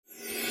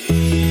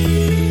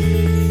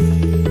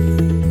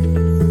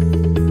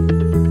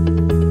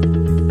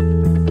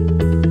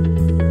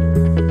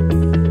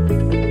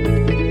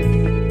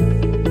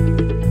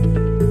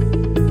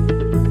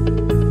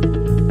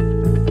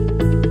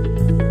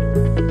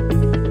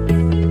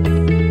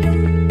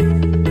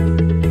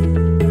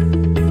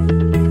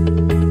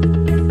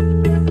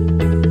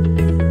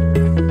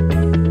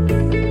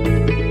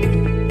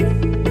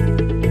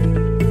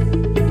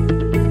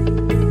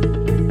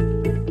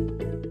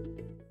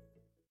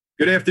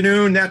Good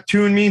afternoon. That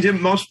tune means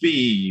it must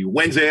be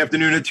Wednesday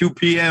afternoon at 2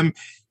 p.m.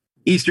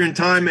 Eastern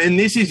Time. And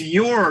this is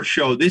your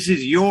show. This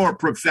is your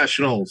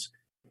professionals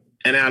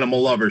and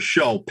animal lovers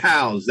show.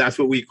 Pals, that's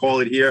what we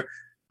call it here.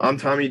 I'm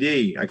Tommy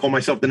D. I call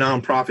myself the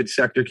nonprofit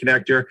sector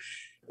connector.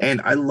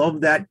 And I love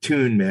that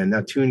tune, man.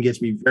 That tune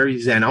gets me very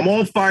zen. I'm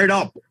all fired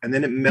up, and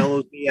then it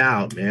mellows me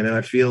out, man. And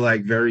I feel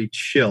like very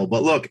chill.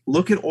 But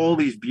look at all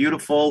these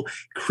beautiful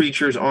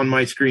creatures on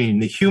my screen.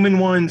 The human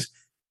ones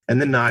and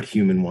the not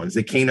human ones,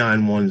 the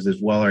canine ones as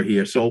well are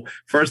here. So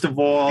first of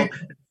all,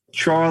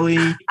 Charlie,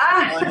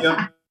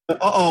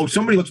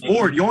 somebody looks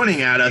bored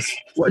yawning at us.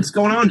 What's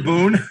going on,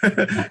 Boone?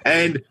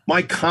 And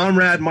my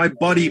comrade, my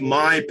buddy,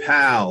 my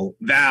pal,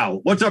 Val.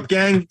 What's up,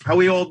 gang? How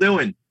we all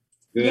doing?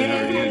 Good.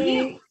 How are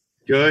you?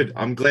 Good.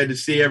 I'm glad to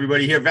see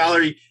everybody here.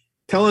 Valerie,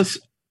 tell us,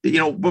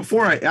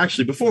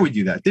 before we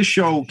do that, this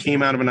show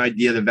came out of an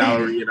idea that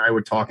Valerie and I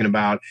were talking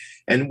about,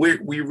 and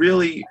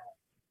we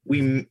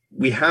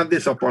have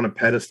this up on a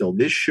pedestal.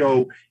 This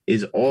show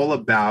is all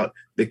about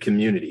the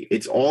community.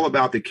 It's all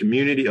about the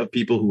community of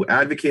people who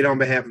advocate on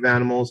behalf of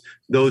animals,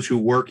 those who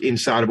work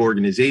inside of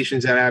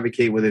organizations that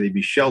advocate, whether they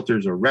be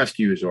shelters or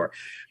rescues, or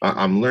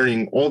I'm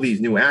learning all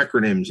these new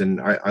acronyms,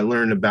 and I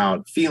learned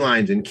about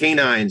felines and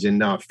canines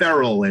and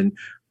feral, and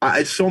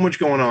it's so much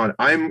going on.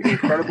 I'm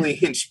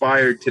incredibly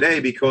inspired today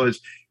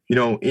because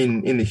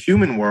in the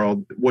human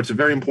world, what's a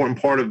very important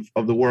part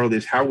of the world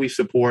is how we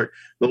support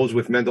those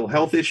with mental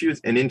health issues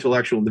and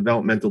intellectual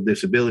developmental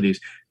disabilities.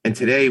 And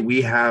today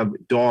we have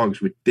dogs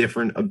with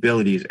different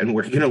abilities, and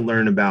we're going to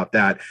learn about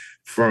that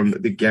from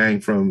the gang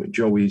from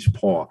Joey's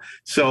Paw.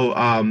 So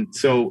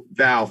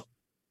Val,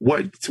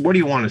 what do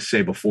you want to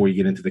say before we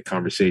get into the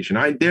conversation?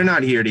 They're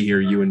not here to hear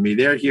you and me.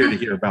 They're here to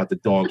hear about the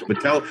dogs.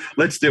 But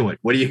let's do it.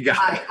 What do you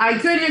got? I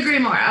couldn't agree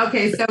more.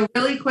 Okay, so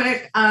really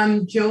quick,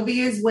 Jovi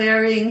is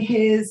wearing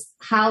his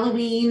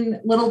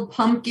Halloween little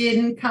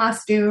pumpkin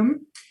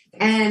costume,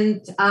 and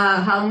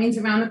Halloween's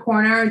around the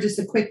corner. Just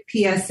a quick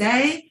PSA.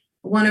 I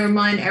want to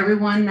remind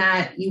everyone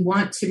that you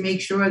want to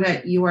make sure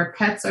that your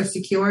pets are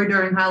secure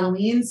during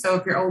Halloween. So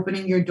if you're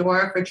opening your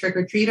door for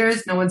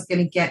trick-or-treaters, no one's going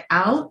to get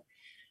out.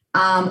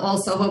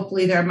 Also,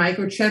 hopefully they're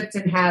microchipped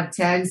and have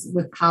tags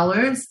with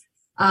collars.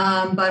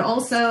 But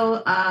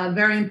also,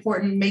 very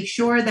important, make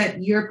sure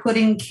that you're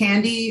putting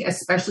candy,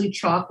 especially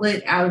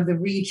chocolate, out of the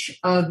reach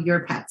of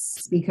your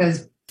pets,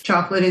 because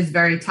chocolate is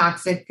very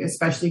toxic,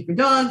 especially for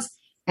dogs.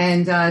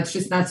 And it's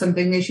just not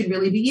something they should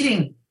really be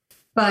eating.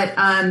 But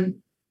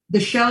the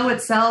show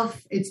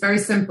itself, it's very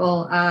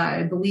simple.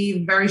 I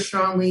believe very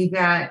strongly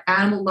that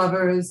animal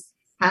lovers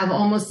have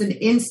almost an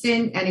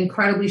instant and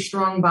incredibly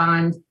strong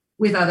bond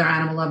with other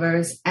animal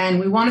lovers, and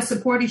we want to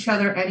support each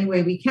other any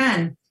way we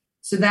can.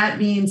 So that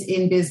means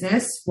in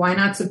business, why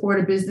not support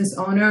a business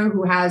owner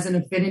who has an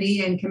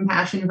affinity and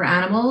compassion for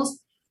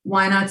animals?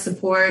 Why not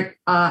support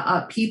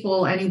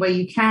people any way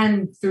you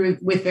can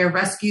with their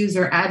rescues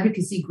or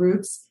advocacy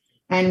groups?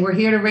 And we're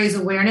here to raise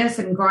awareness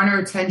and garner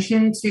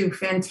attention to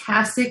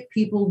fantastic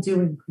people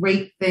doing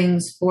great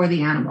things for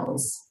the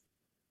animals.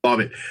 Love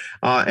it.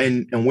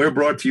 And we're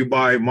brought to you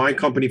by my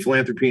company,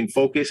 Philanthropy and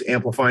Focus,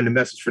 amplifying the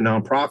message for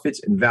nonprofits,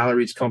 and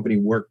Valerie's company,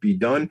 Work Be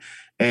Done,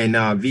 and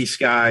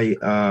V-Sky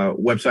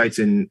websites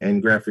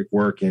and graphic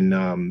work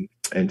and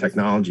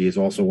technology is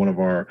also one of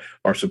our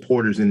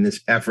supporters in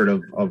this effort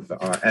of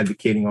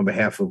advocating on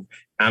behalf of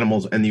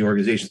animals and the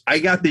organizations. I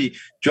got the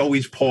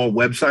Joey's Paw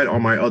website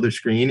on my other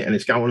screen, and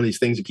it's got one of these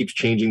things that keeps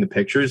changing the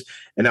pictures,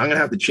 and I'm going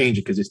to have to change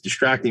it because it's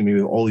distracting me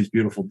with all these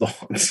beautiful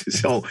dogs.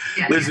 So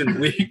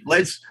listen,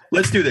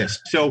 let's do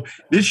this. So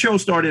this show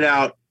started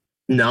out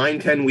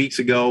 9-10 weeks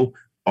ago.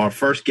 Our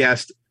first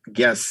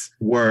guests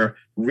were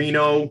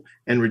Reno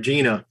and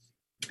Regina.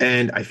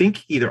 And I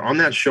think either on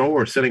that show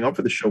or setting up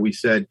for the show, we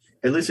said,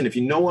 hey, listen, if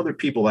you know other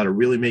people that are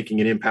really making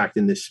an impact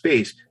in this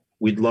space,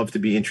 we'd love to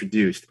be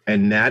introduced.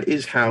 And that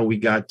is how we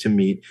got to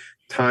meet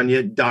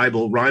Tanya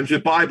Dybel, rhymes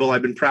with Bible.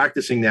 I've been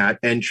practicing that.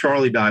 And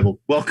Charlie Dybel.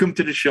 Welcome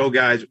to the show,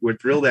 guys. We're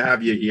thrilled to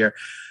have you here.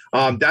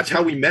 That's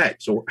how we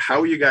met. So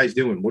how are you guys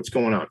doing? What's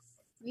going on?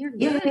 We're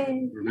good.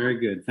 We're very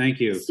good.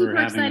 Thank you Super for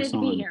having us on. excited to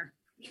be here.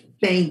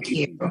 Thank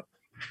you.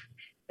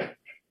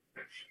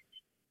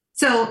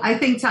 So I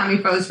think Tommy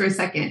froze for a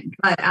second,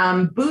 but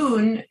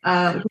Boone,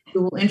 who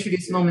we'll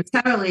introduce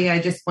momentarily, I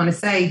just want to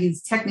say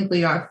he's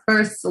technically our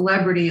first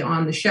celebrity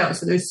on the show.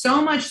 So there's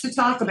so much to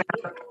talk about.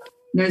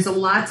 There's a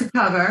lot to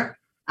cover.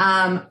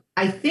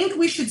 I think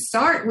we should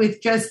start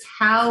with just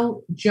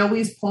how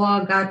Joey's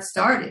Paw got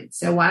started.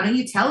 So why don't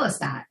you tell us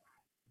that?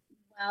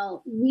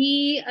 Well,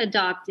 we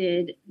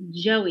adopted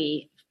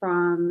Joey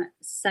from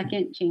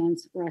Second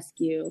Chance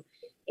Rescue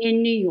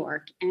in New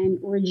York, and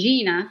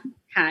Regina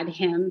had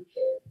him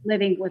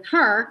living with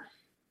her,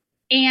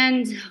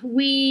 and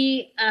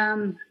we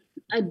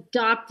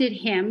adopted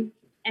him,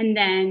 and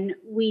then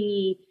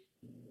we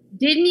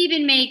didn't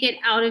even make it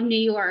out of New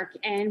York,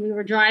 and we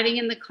were driving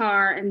in the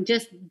car, and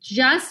just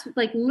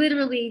like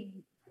literally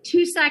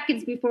 2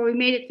 seconds before we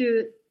made it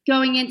through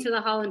going into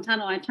the Holland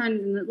Tunnel, I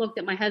turned and looked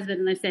at my husband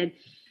and I said,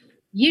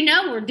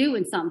 we're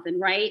doing something,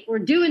 right? We're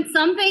doing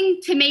something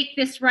to make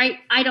this right.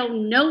 I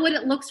don't know what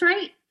it looks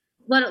like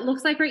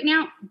right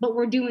now, but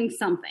we're doing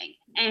something.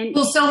 And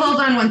well, so hold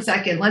on one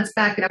second. Let's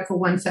back it up for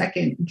 1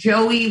 second.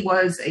 Joey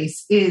was a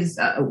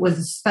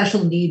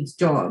special needs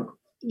dog.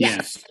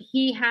 Yes.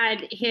 He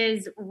had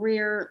his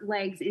rear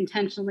legs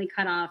intentionally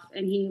cut off,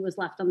 and he was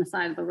left on the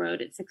side of the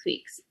road at 6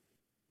 weeks.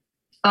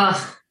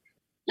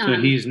 So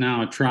he's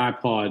now a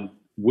tripod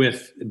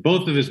with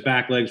both of his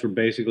back legs were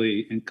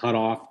basically cut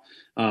off.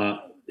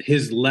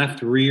 His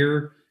left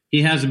rear,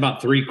 he has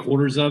about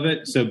 3/4 of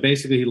it. So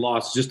basically he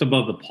lost just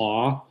above the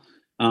paw.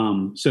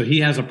 So he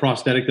has a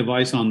prosthetic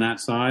device on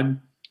that side,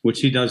 which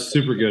he does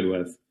super good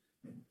with.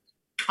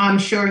 I'm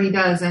sure he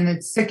does, and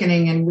it's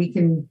sickening. And we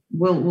could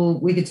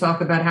talk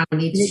about how it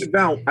needs.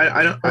 Now,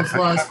 I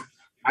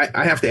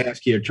have to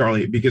ask here,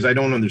 Charlie, because I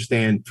don't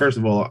understand. First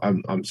of all,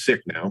 I'm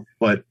sick now,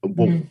 but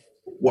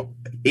what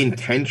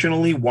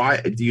intentionally? Why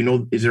do you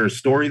know? Is there a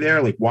story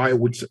there? Like why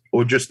would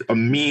or just a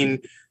mean,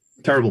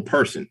 terrible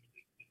person?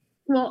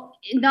 Well,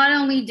 not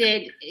only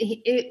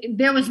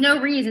there was no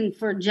reason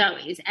for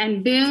Joey's,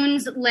 and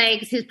Boone's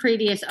legs, his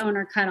previous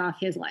owner cut off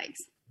his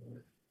legs.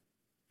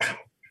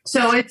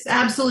 So it's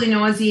absolutely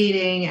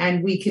nauseating,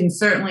 and we can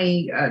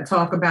certainly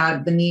talk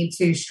about the need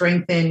to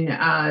strengthen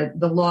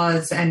the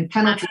laws and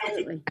penalties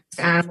against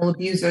animal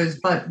abusers.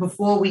 But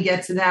before we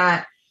get to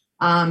that,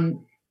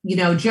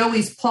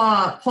 Joey's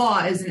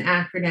PAW is an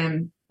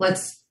acronym.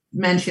 Let's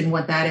mention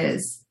what that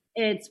is.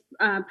 It's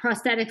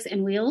prosthetics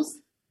and wheels.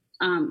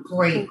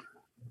 Great.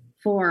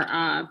 For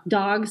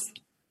dogs,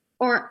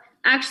 or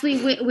actually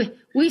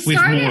we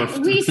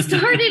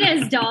started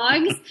as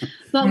dogs,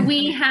 but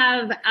we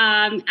have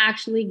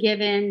actually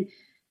given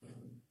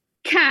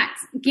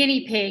cats,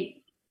 guinea pig,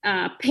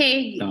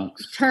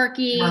 dogs,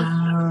 turkey,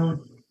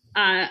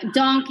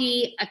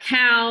 donkey, a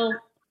cow,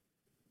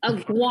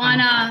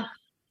 iguana.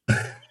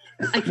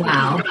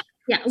 Wow.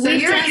 Yeah, so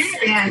you're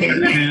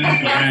expanding.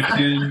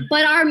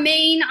 But our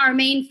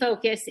main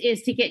focus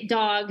is to get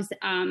dogs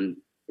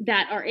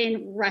that are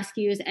in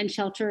rescues and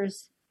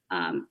shelters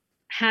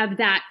have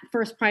that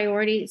first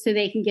priority so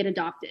they can get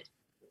adopted.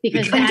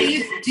 Because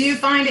do you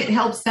find it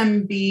helps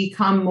them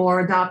become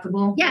more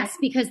adoptable? Yes,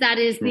 because that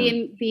is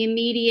the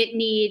immediate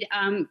need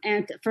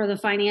and for the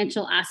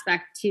financial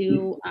aspect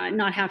to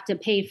not have to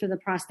pay for the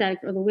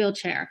prosthetic or the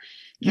wheelchair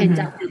can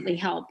definitely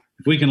help.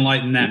 If we can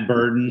lighten that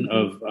burden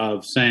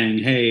of saying,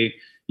 hey,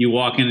 you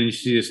walk in and you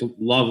see this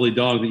lovely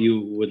dog that you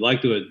would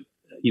like to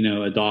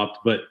adopt,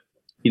 but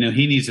he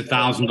needs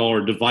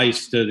 $1,000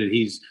 device so that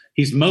he's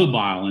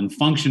mobile and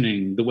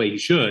functioning the way he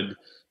should.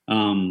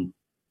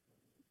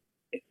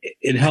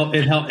 It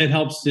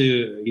helps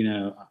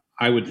to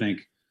I would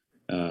think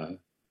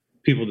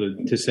people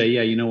to say,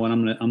 yeah, you know what,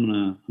 I'm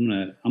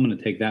gonna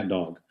take that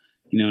dog.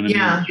 You know what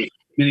I mean?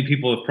 Many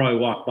people have probably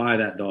walked by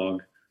that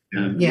dog.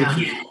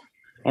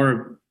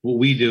 Or what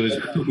we do is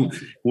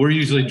we're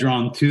usually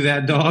drawn to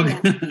that dog.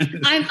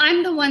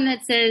 I'm the one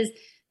that says,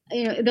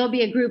 there'll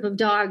be a group of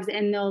dogs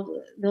and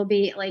there'll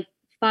be like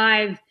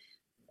 5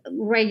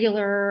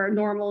 regular,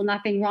 normal,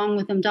 nothing wrong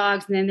with them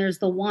dogs. And then there's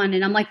the one.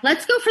 And I'm like,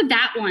 let's go for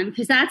that one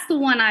because that's the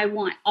one I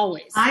want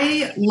always.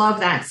 I love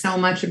that so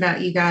much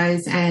about you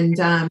guys. And,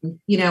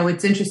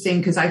 it's interesting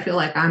because I feel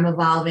like I'm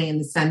evolving in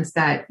the sense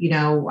that,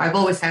 I've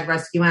always had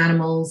rescue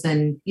animals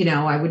and,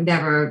 I would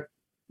never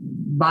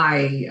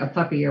buy a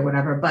puppy or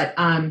whatever. But,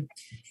 now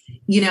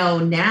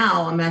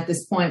I'm at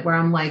this point where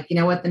I'm like,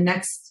 the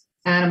next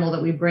animal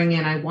that we bring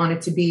in, I want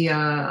it to be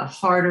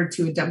harder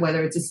to adopt,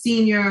 whether it's a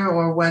senior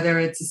or whether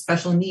it's a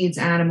special needs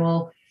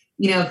animal,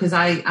 because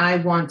I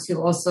want to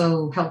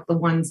also help the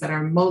ones that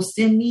are most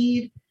in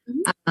need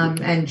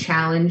and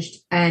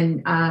challenged.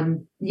 And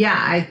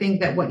I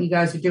think that what you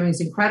guys are doing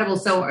is incredible.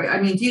 So,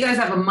 do you guys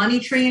have a money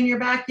tree in your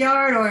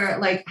backyard or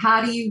like,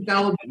 how do you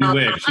go about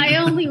I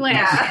only wish.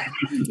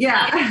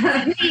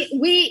 Yeah.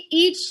 we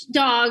each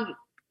dog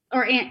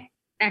or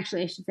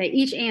actually, I should say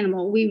each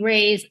animal we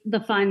raise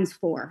the funds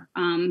for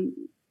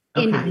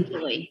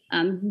individually.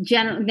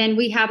 Then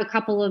we have a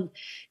couple of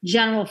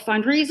general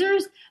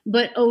fundraisers,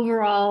 but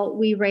overall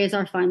we raise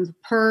our funds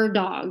per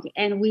dog,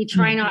 and we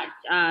try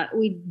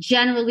we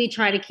generally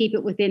try to keep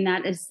it within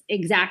that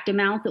exact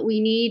amount that we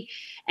need.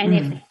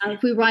 And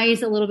if we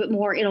raise a little bit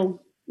more,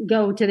 it'll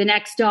go to the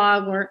next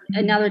dog or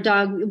another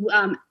dog.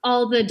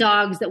 All the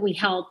dogs that we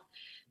help,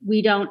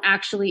 we don't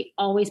actually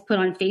always put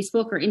on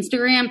Facebook or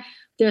Instagram.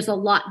 There's a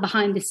lot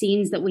behind the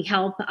scenes that we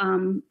help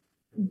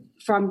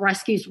from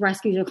rescues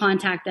will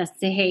contact us to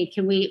say, hey,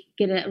 can we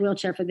get a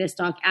wheelchair for this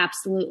dog?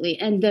 Absolutely.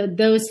 And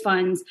those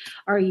funds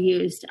are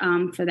used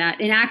for that.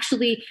 And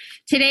actually,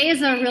 today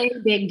is a really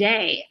big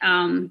day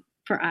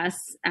for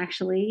us,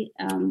 actually.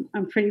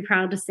 I'm pretty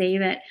proud to say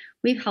that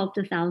we've helped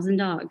 1,000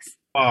 dogs.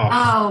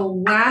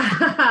 Oh,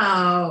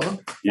 wow.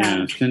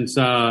 Yeah, since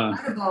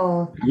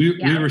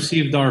we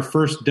received our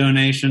first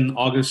donation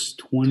August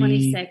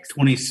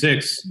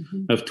 26th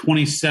of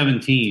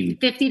 2017.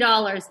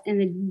 $50,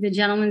 and the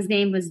gentleman's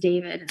name was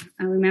David.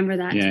 I remember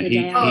that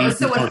today.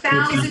 So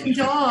 1,000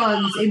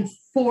 dogs in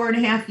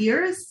 4.5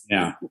 years?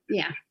 Yeah.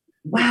 Yeah.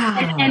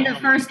 Wow. And the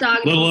first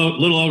dog,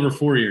 little over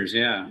 4 years.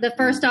 Yeah. the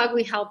first dog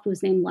we helped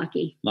was named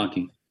Lucky.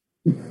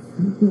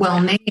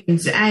 Well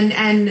named.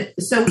 And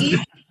so each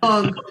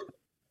dog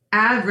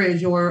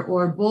average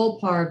or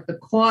ballpark, the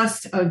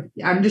cost of,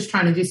 I'm just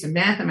trying to do some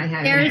math in my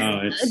head.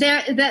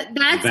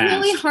 That's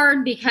really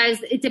hard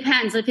because it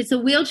depends if it's a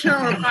wheelchair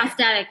or a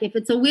prosthetic. If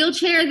it's a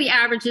wheelchair, the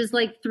average is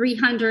like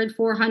 $300,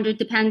 $400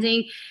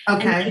 depending.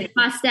 Okay. And if it's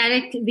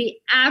prosthetic, the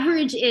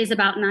average is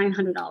about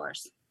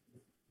 $900.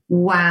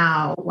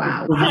 Wow. For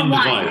one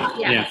device.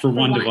 Yeah, for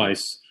one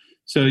device.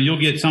 So you'll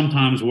get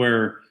sometimes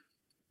where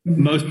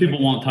most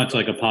people won't touch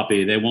like a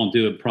puppy. They won't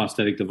do a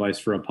prosthetic device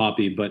for a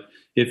puppy. But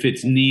if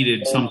it's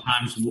needed,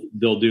 sometimes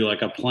they'll do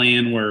like a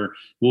plan where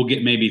we'll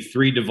get maybe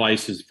 3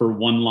 devices for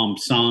one lump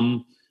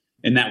sum.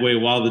 And that way,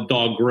 while the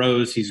dog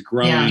grows, he's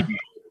growing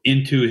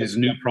into his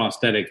new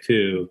prosthetic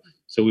too.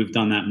 So we've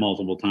done that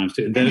multiple times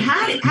too. And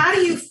how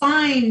do you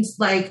find,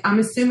 like, I'm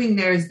assuming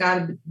there's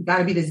got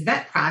to be this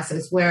vet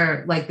process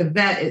where, like, the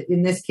vet,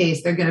 in this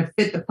case, they're going to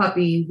fit the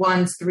puppy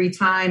once, 3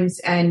 times,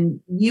 and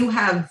you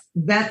have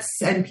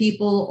vets and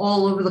people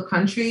all over the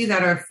country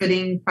that are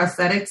fitting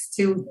prosthetics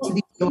to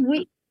these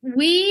dogs?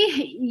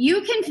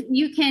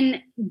 You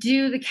can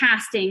do the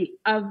casting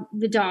of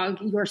the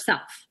dog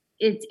yourself.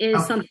 It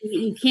is something that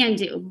you can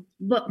do,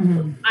 but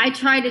I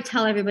try to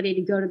tell everybody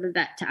to go to the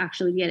vet to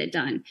actually get it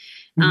done,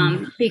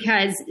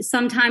 because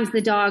sometimes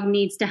the dog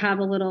needs to have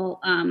a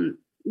little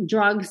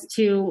drugs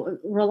to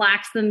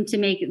relax them to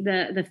make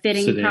the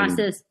fitting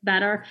process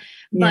better.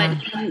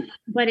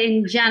 But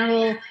in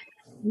general,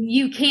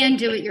 you can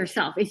do it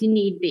yourself if you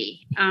need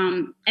be.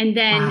 And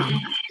then,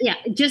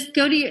 just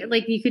go to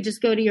you could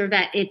just go to your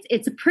vet.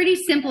 It's pretty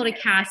simple to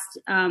cast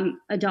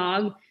a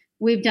dog.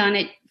 We've done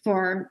it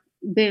for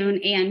Boone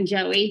and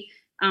Joey.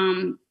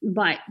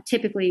 But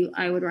typically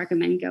I would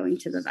recommend going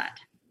to the vet.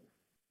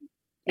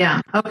 Yeah.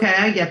 Okay.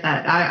 I get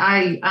that.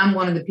 I'm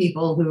one of the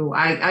people who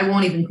I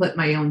won't even clip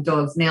my own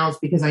dog's nails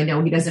because I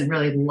know he doesn't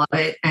really love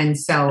it. And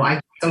so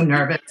I'm so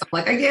nervous. I'm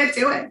like, I can't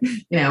do it.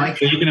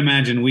 So you can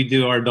imagine we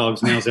do our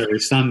dog's nails every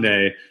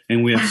Sunday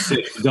and we have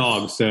 6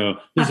 dogs. So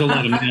there's a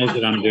lot of nails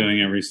that I'm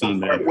doing every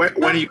Sunday. When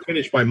do you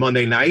finish? By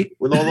Monday night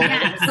with all those?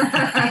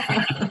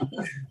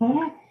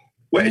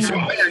 So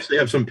I actually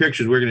have some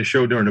pictures we're going to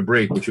show during the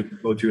break, which we'll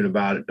go to in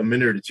about a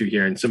minute or 2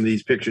 here. And some of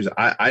these pictures,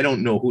 I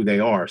don't know who they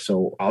are.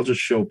 So I'll just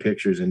show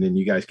pictures and then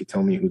you guys can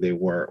tell me who they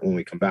were when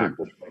we come back.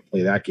 We'll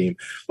play that game.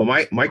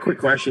 But my quick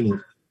question is,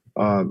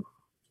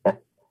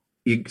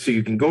 so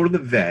you can go to the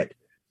vet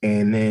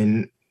and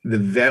then the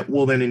vet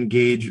will then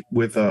engage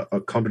with a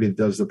company that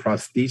does the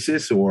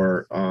prosthesis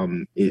or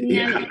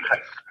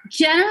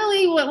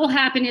generally what will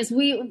happen is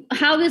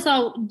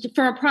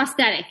for a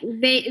prosthetic,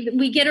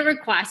 we get a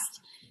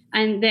request.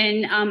 And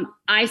then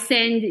I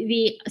send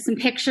some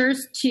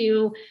pictures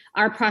to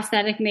our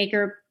prosthetic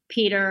maker,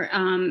 Peter,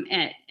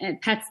 at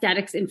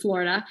P.A.W. in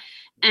Florida.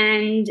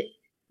 And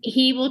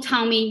he will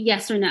tell me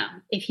yes or no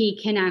if he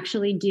can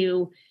actually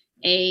do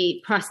a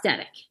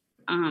prosthetic.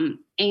 And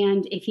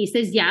if he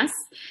says yes,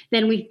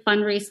 then we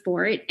fundraise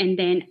for it. And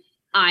then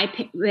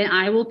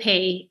I will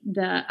pay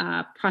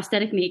the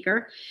prosthetic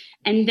maker.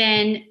 And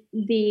then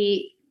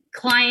the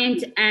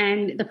client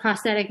and the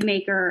prosthetic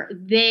maker,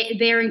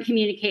 they're in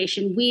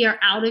communication. We are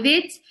out of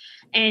it.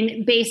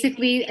 And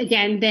basically,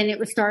 again, then it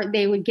would start,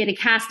 they would get a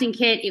casting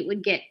kit, it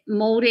would get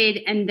molded,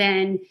 and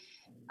then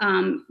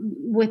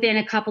within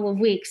a couple of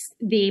weeks,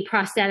 the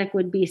prosthetic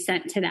would be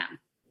sent to them.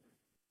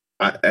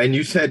 And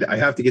you said, I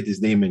have to get this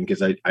name in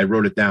because I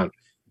wrote it down.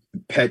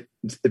 P.A.W.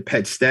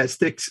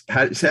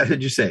 How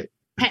did you say it?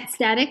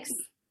 P.A.W.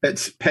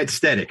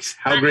 P.A.W.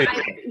 How great.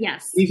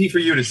 Yes. Easy for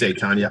you to say,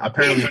 Tanya.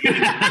 Apparently.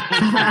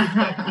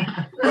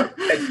 P.A.W.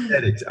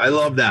 I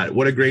love that.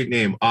 What a great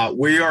name.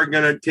 We are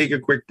going to take a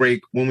quick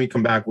break. When we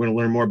come back, we're going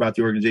to learn more about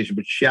the organization.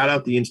 But shout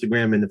out the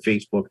Instagram and the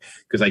Facebook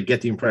because I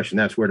get the impression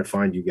that's where to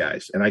find you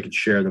guys. And I can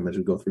share them as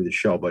we go through the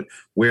show. But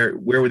where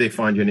would they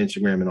find you on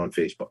Instagram and on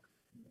Facebook?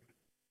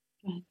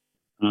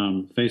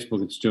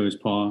 Facebook, it's Joey's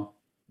Paw.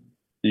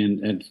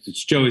 And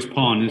it's Joey's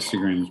Paw on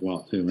Instagram as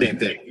well, too. Right? Same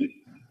thing.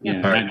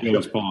 Yeah, all right. at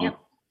Joey's Paw. Yep.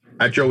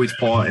 At Joey's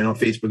Paw, and on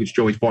Facebook, it's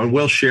Joey's Paw. And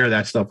we'll share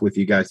that stuff with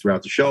you guys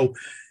throughout the show.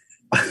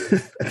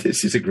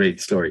 This is a great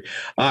story.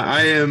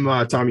 I am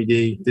Tommy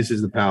D. This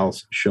is the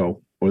Pals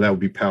Show, or that would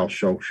be Pals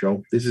Show.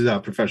 This is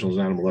Professionals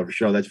Animal Lover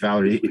Show. That's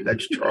Valerie.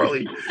 That's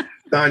Charlie.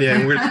 Tanya,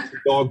 and we're going to take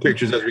dog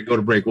pictures as we go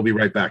to break. We'll be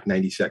right back.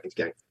 90 seconds,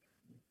 gang.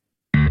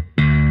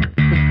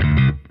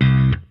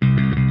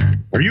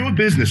 Are you a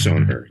business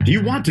owner? Do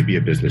you want to be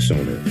a business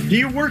owner? Do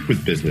you work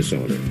with business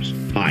owners?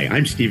 Hi,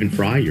 I'm Stephen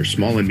Fry, your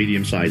small and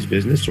medium-sized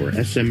business, or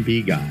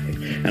SMB guy,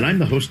 and I'm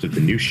the host of the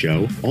new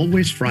show,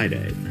 Always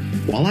Friday.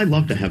 While I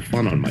love to have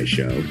fun on my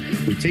show,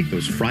 we take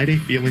those Friday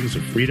feelings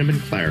of freedom and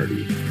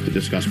clarity to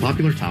discuss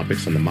popular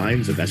topics on the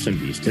minds of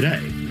SMBs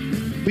today.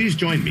 Please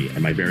join me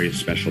and my various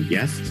special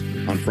guests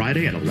on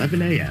Friday at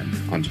 11 a.m.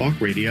 on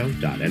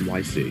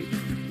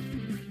talkradio.nyc.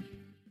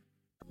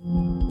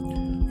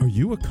 Are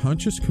you a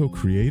conscious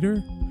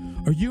co-creator?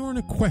 Are you on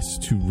a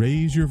quest to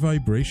raise your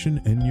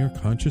vibration and your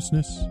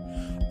consciousness?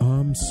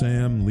 I'm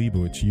Sam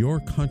Leibowitz, your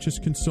conscious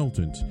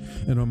consultant.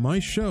 And on my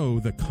show,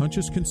 The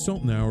Conscious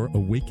Consultant Hour,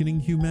 Awakening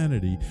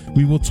Humanity,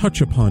 we will touch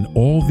upon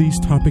all these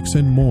topics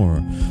and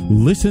more.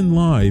 Listen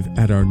live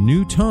at our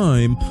new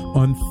time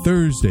on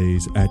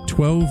Thursdays at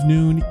 12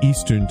 noon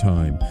Eastern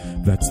Time.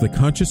 That's The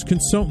Conscious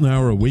Consultant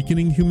Hour,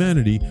 Awakening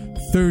Humanity,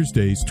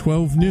 Thursdays,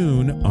 12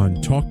 noon on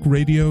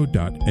talkradio.nyc.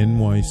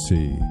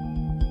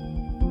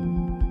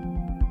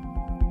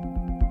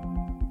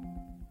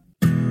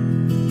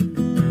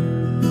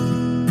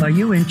 Are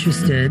you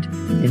interested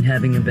in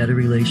having a better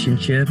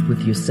relationship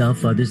with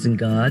yourself, others, and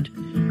God?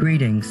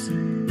 Greetings.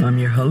 I'm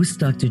your host,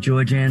 Dr.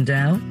 George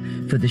Andow,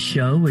 for the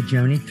show A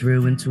Journey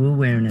Through into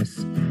Awareness.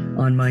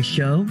 On my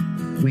show,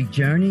 we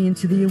journey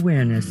into the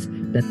awareness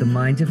that the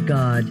mind of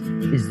God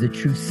is the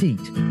true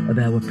seat of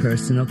our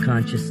personal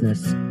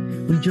consciousness.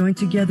 We join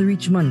together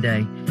each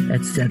Monday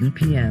at 7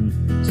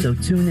 p.m., so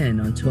tune in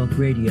on Talk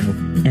Radio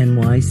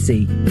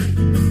NYC.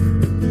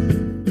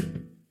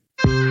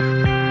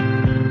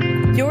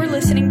 You're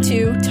listening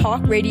to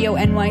Talk Radio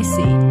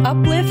NYC.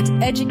 Uplift,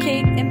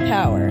 educate,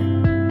 empower.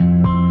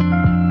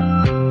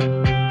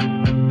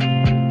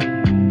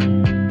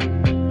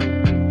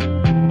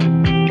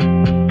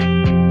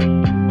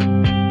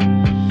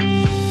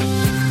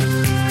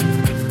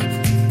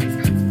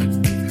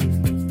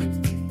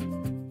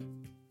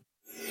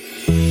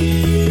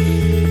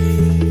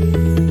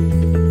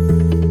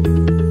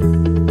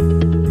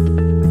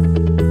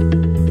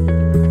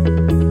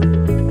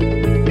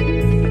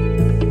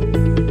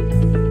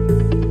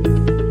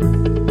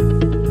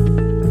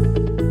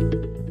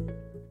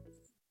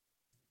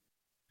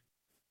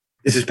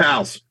 This is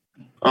Pals.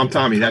 I'm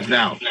Tommy. That's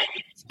Val.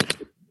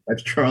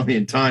 That's Charlie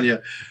and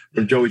Tanya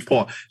from Joey's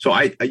Paw. So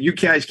you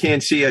guys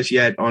can't see us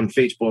yet on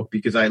Facebook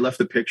because I left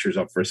the pictures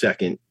up for a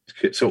second.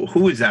 So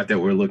who is that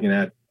we're looking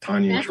at,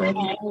 Tanya and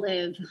Charlie?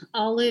 Olive.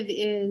 Olive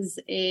is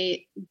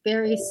a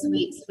very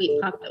sweet, sweet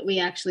pup that we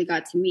actually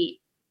got to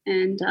meet.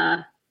 And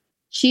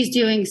she's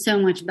doing so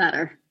much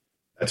better.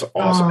 That's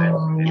awesome.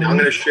 And I'm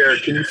going to share.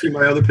 Can you see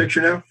my other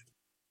picture now?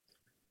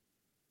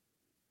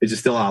 Is it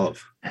still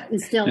Olive?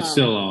 It's still Olive.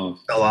 Still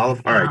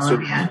Olive. All right.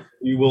 So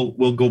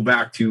we'll go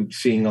back to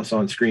seeing us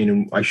on screen.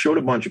 And I showed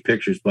a bunch of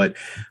pictures, but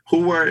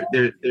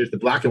there's the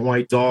black and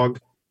white dog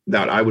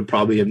that I would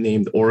probably have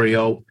named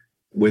Oreo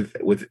with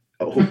who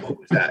was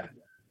that?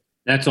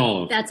 That's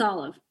Olive. That's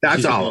Olive.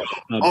 That's Olive.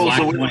 Black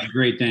and white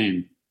Great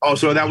Dane. Oh,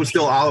 so that was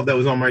still Olive that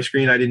was on my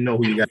screen. I didn't know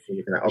who you guys were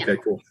looking at. Okay,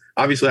 cool.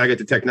 Obviously, I get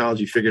the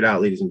technology figured out,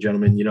 ladies and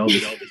gentlemen.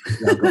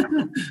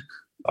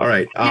 All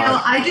right.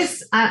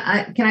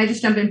 can I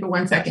just jump in for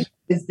 1 second?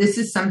 Because this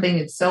is something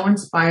that's so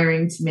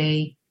inspiring to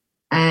me.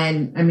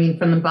 And I mean,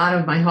 from the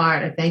bottom of my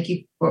heart, I thank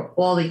you for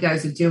all that you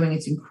guys are doing.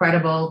 It's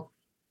incredible.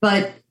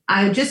 But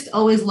I just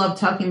always love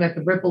talking about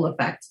the ripple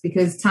effect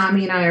because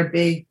Tommy and I are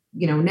big,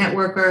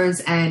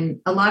 networkers. And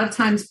a lot of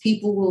times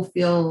people will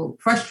feel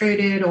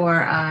frustrated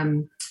or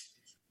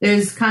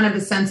there's kind of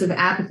a sense of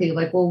apathy,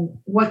 like, well,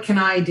 what can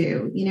I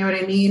do? You know what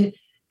I mean?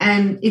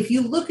 And if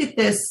you look at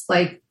this,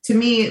 like, to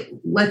me,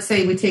 let's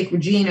say we take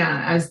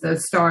Regina as the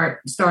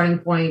starting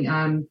point,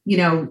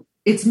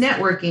 it's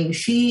networking.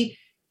 She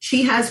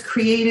has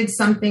created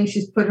something.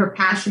 She's put her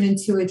passion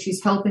into it.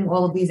 She's helping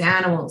all of these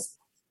animals.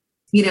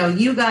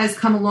 You guys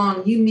come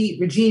along, you meet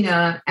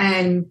Regina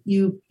and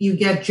you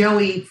get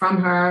Joey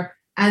from her.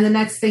 And the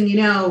next thing you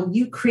know,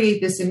 you create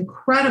this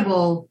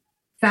incredible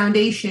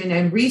foundation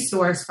and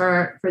resource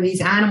for these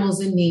animals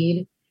in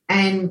need.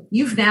 And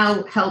you've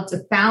now helped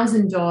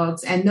 1,000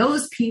 dogs, and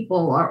those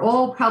people are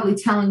all probably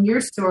telling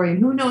your story. And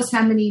who knows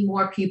how many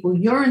more people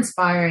you're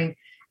inspiring.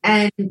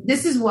 And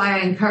this is why I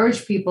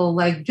encourage people,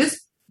 like,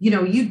 just,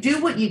 you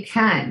do what you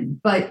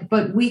can,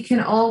 but we can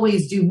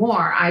always do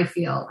more, I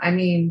feel. I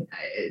mean,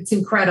 it's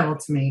incredible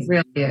to me. It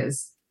really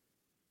is.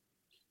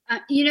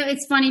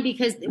 It's funny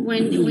because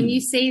when you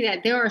say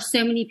that, there are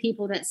so many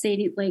people that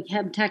say, like,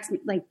 have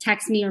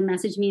text me or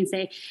message me and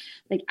say,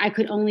 like, I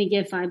could only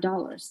give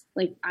 $5.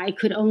 Like, I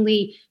could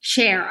only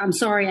share. I'm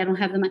sorry, I don't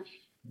have the money.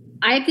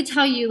 I have to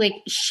tell you, like,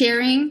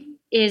 sharing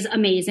is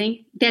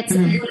amazing. That's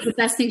one of the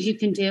best things you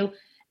can do.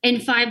 And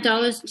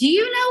 $5, do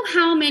you know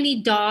how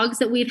many dogs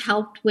that we've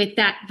helped with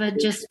that, but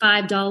just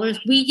 $5?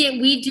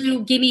 We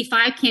do Give Me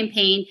 5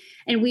 campaign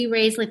and we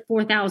raise like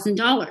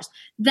 $4,000.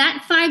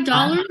 That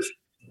 $5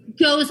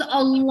 goes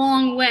a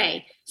long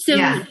way. So,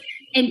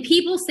 and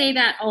people say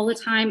that all the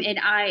time. And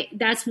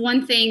that's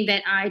one thing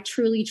that I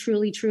truly,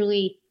 truly,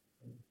 truly,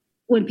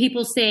 when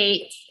people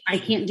say I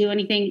can't do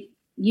anything,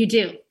 you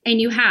do, and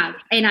you have.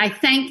 And I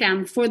thank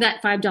them for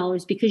that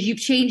 $5 because you've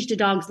changed a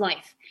dog's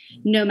life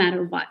no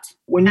matter what.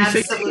 When you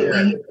say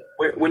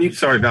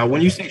share, Val,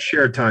 when you say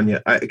share,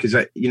 Tanya, because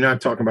you're not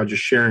talking about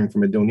just sharing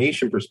from a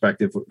donation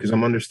perspective, because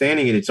I'm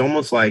understanding it. It's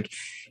almost like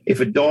if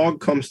a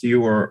dog comes to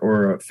you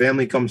or a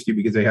family comes to you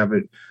because they have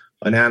an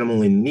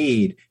animal in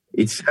need,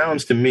 it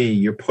sounds to me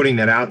you're putting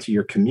that out to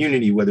your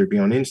community, whether it be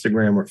on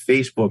Instagram or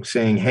Facebook,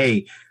 saying,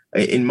 hey,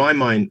 in my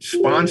mind,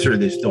 sponsor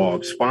this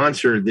dog,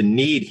 sponsor the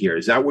need here.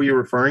 Is that what you're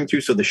referring to?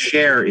 So the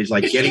share is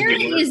like getting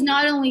sharing is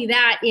not only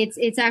that,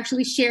 it's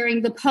actually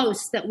sharing the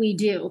posts that we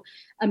do.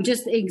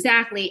 Just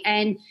exactly.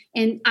 And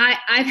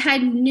I've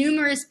had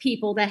numerous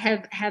people that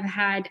have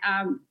had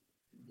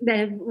that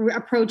have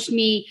approached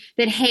me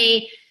that,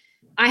 hey,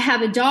 I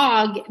have a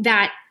dog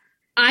that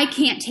I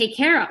can't take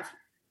care of.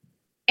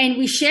 And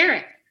we share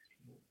it.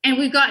 And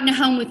we've gotten it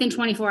home within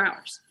 24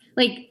 hours.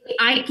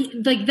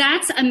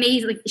 That's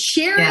amazing. Like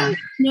sharing,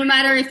 no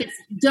matter if it's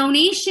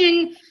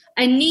donation,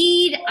 a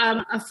need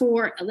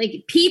for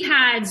like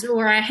P.A.W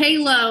or a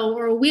halo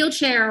or a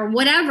wheelchair or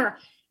whatever,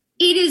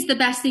 it is the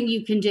best thing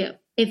you can do.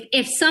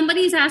 If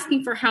somebody's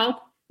asking for help,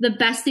 the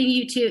best thing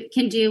you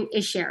can do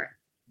is share it.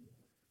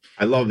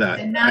 I love that.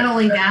 And not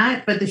only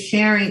that, but the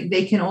sharing,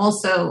 they can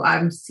also,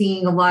 I'm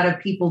seeing a lot of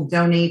people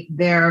donate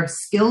their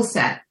skill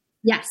set.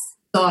 Yes.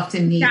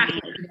 Often needed,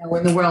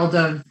 in the world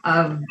of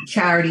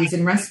charities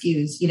and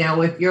rescues.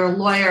 If you're a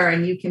lawyer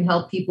and you can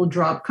help people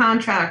draw up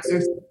contracts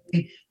or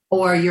something,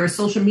 or you're a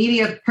social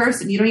media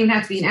person, you don't even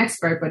have to be an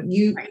expert, but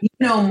you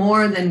know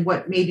more than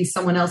what maybe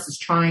someone else is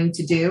trying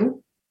to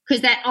do.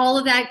 Because all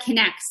of that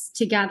connects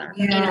together.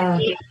 Yeah.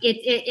 And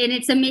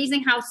it's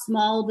amazing how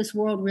small this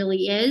world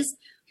really is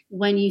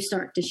when you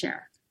start to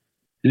share.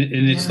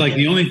 And it's like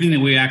the only thing that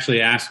we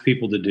actually ask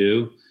people to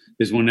do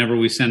is whenever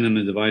we send them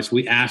a device,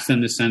 we ask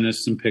them to send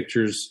us some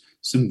pictures,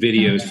 some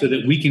videos, so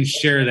that we can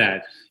share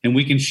that and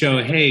we can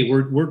show, hey,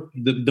 we're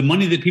the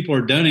money that people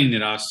are donating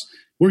to us,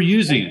 we're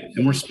using it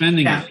and we're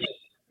spending it.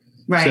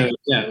 Right.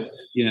 So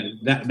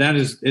that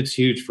is, it's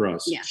huge for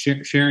us. Yeah.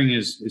 Sharing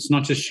it's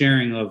not just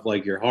sharing of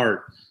like your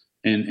heart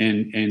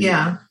and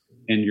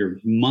your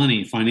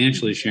money,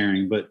 financially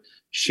sharing, but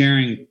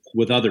sharing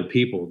with other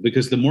people,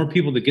 because the more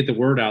people that get the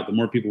word out, the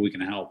more people we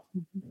can help.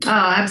 Oh,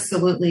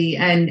 absolutely.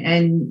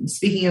 And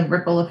speaking of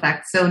ripple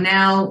effect, so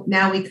now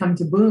we come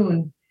to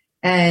Boone,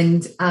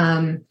 and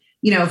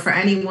for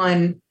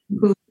anyone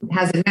who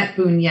hasn't met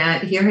Boone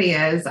yet, here he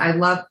is. I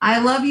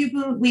love you,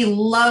 Boone. We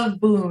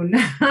love Boone.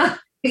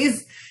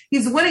 he's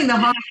winning the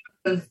heart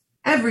of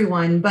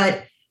everyone.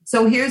 But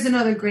so here's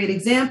another great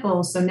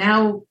example. So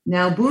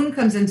now Boone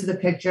comes into the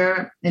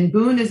picture, and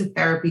Boone is a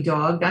therapy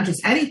dog, not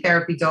just any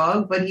therapy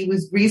dog, but he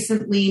was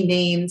recently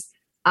named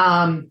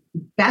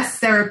best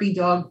therapy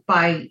dog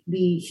by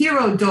the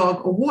Hero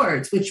Dog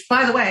Awards, which,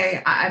 by the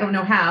way, I don't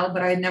know how,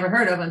 but I had never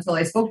heard of until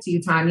I spoke to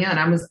you, Tanya, and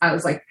I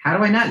was like, how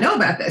do I not know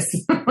about this?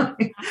 But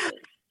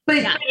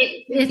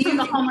it's from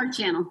the Hallmark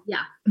Channel.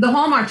 Yeah, the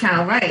Hallmark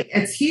Channel, right?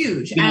 It's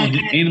huge.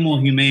 Animal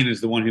Humane is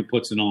the one who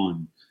puts it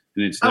on.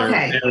 And it's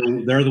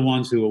they're the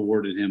ones who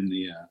awarded him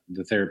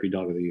the therapy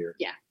dog of the year.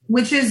 Yeah,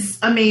 which is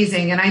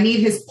amazing, and I need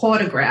his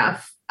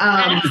autograph.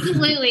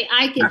 Absolutely,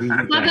 I can.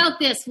 How about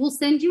this? We'll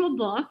send you a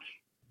book.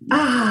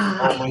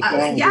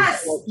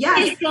 Yes,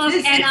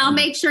 and I'll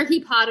make sure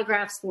he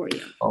autographs for you.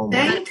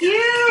 Thank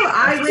you.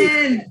 I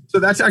win. So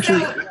that's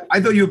actually,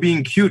 I thought you were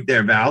being cute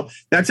there, Val.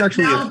 That's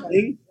actually a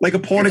thing, like a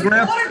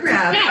autograph.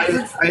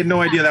 I had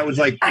no idea that was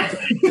like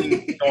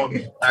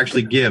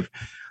actually give.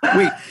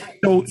 Wait,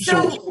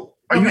 so.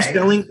 Are you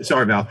selling?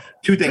 Sorry, Val.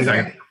 Two things I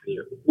have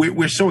here.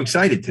 We're so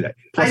excited today.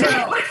 Plus,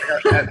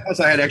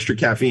 I had extra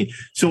caffeine.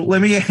 So let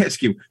me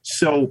ask you.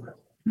 So,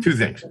 two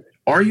things.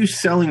 Are you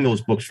selling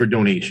those books for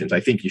donations? I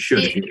think you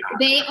should.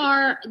 They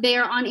are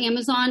on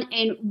Amazon,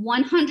 and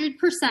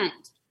 100%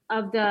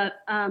 of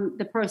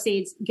the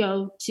proceeds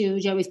go to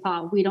Joey's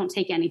Paw. We don't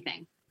take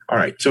anything. All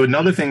right. So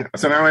another thing.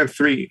 So now I have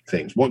three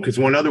things.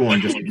 One other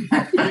one just.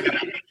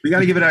 We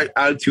got to give it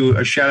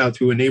a shout out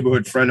to a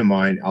neighborhood friend of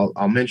mine.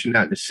 I'll mention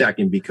that in a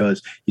second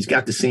because he's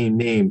got the same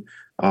name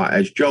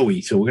as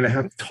Joey. So we're going to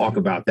have to talk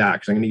about that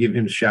because I'm going to give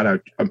him a shout out.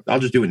 I'll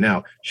just do it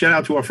now. Shout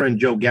out to our friend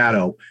Joe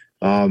Gatto,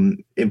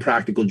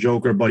 Impractical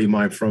Joker, buddy of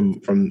mine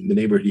from the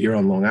neighborhood here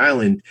on Long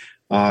Island.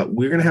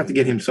 We're going to have to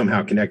get him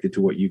somehow connected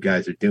to what you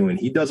guys are doing.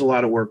 He does a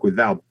lot of work with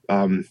Val.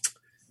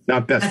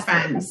 Not best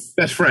friends.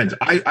 Best friends.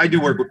 I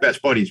do work with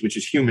best buddies, which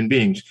is human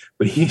beings,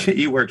 but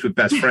he works with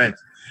best friends.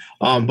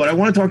 But I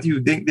want to talk to you,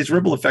 this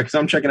ripple effect, because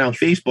I'm checking out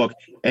Facebook,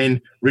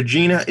 and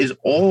Regina is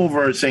all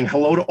over saying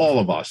hello to all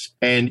of us.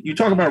 And you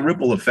talk about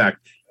ripple effect.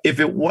 If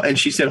it was, and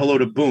she said hello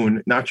to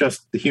Boone, not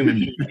just the human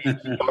beings,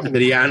 talking to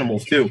the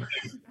animals too.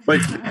 But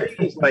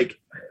it's like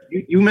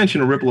you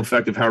mentioned a ripple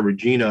effect of how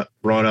Regina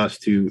brought us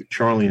to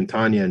Charlie and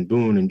Tanya and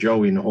Boone and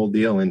Joey and the whole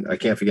deal. And I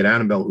can't forget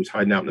Annabelle, who's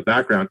hiding out in the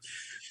background.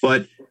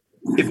 But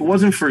if it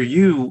wasn't for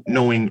you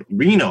knowing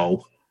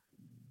Reno,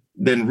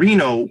 then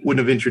Reno wouldn't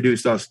have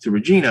introduced us to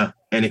Regina,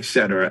 and et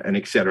cetera, and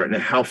et cetera. And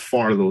how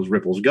far those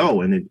ripples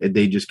go, and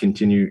they just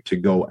continue to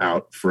go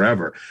out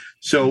forever.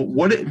 So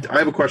I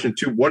have a question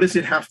too. What does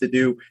it have to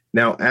do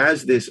now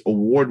as this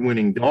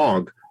award-winning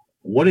dog?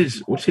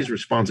 What's his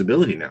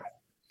responsibility now?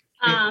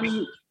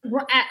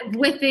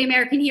 With the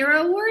American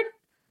Hero Award?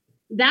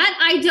 That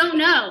I don't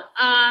know.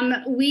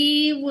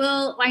 We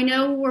will, I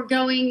know we're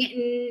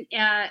going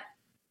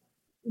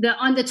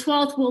on the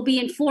 12th, we'll be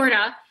in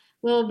Florida.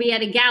 We'll be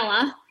at a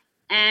gala,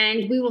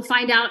 and we will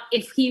find out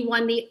if he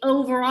won the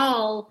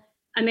overall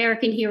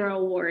American Hero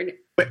Award.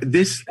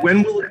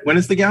 When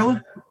is the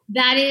gala?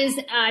 That is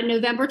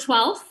November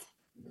 12th.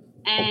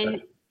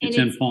 And it's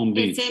in Palm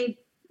Beach.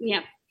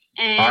 Yep.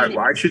 All right,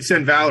 well, I should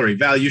send Valerie.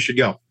 Val, you should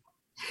go.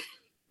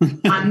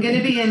 I'm going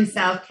to be in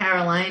South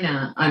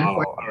Carolina,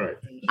 unfortunately. All right.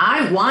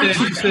 I want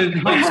to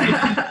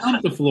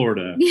come to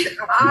Florida.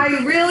 I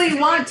really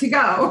want to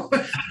go.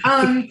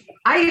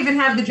 I even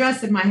have the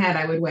dress in my head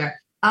I would wear.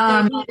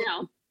 Wow.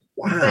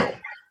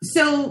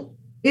 So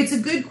it's a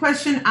good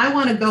question. I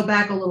want to go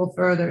back a little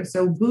further.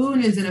 So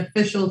Boone is an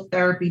official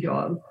therapy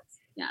dog.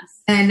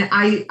 Yes. And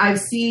I've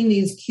seen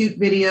these cute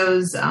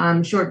videos,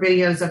 short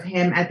videos of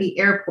him at the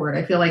airport.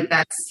 I feel like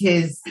that's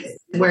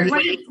where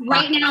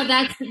right now.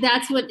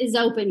 That's what is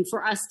open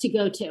for us to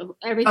go to.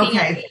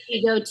 Everything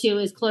we go to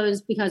is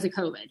closed because of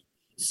COVID.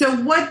 So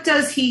what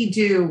does he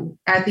do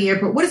at the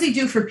airport? What does he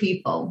do for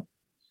people?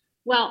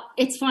 Well,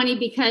 it's funny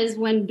because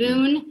when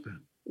Boone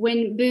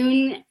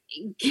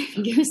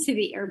goes to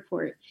the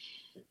airport,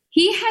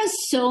 he has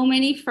so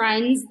many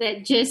friends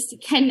that just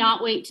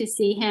cannot wait to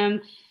see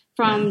him.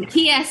 From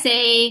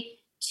TSA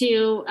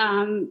to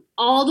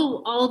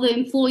all the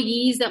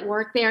employees that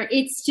work there,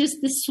 it's just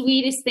the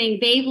sweetest thing.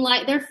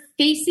 Their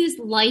faces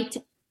light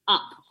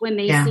up when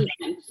they see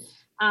him.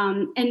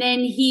 And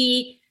then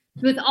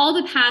with all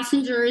the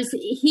passengers,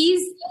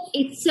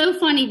 it's so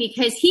funny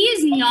because he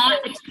is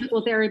not a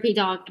typical therapy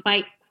dog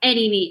by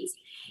any means.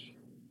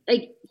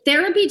 Like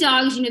therapy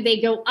dogs, they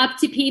go up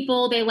to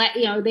people, they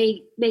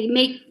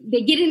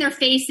get in their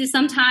faces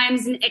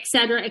sometimes, and et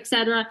cetera, et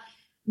cetera.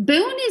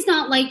 Boone is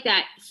not like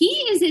that. He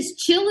is as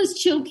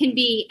chill can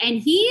be, and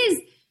he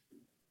is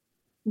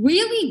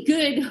really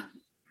good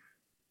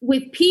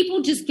with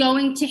people just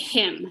going to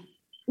him.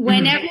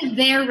 Whenever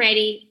they're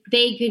ready,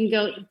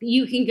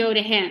 you can go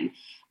to him.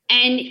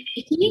 And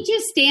he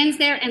just stands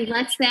there and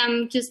lets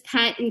them just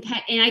pet. And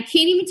I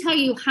can't even tell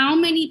you how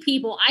many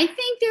people. I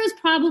think there's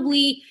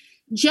probably,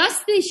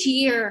 just this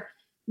year,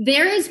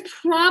 there has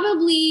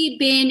probably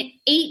been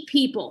 8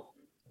 people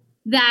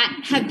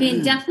that have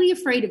been deathly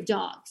afraid of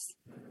dogs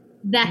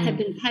that have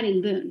been petting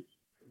Boone.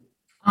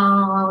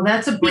 Oh,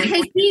 that's a break.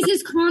 Because he's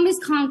as calm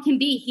can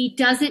be. He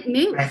doesn't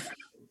move.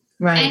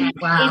 Right. And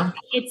wow.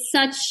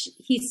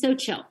 He's so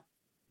chill.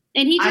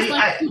 And he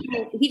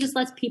just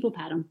lets people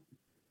pet him.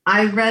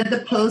 I read the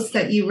post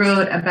that you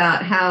wrote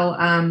about how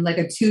like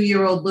a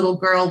 2-year-old little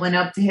girl went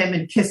up to him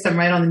and kissed him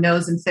right on the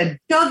nose and said,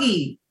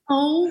 "Doggy."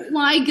 Oh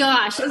my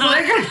gosh. Seriously,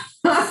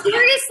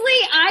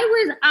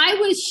 I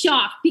was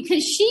shocked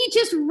because she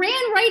just ran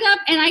right up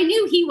and I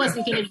knew he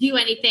wasn't going to do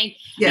anything.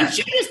 Yeah. And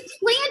she just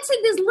planted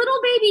this little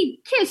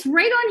baby kiss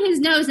right on his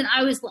nose. And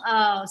I was,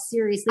 oh,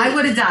 seriously. I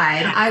would have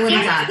died.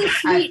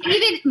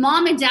 Even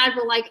mom and dad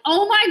were like,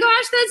 oh my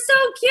gosh, that's so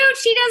cute.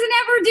 She doesn't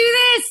ever do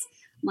this.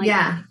 I'm like,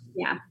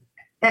 yeah.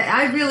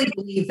 I really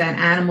believe that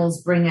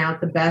animals bring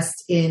out the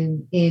best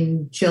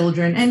in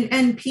children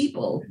and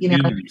people, Yeah.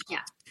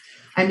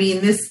 I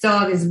mean, this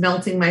dog is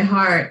melting my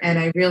heart, and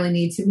I really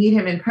need to meet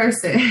him in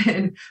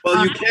person.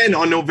 Well, you can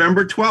on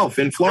November 12th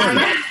in Florida.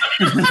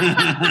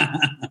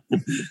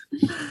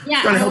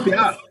 Yeah. Trying to help you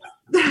out.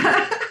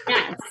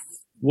 Yes.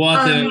 We'll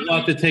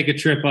have to take a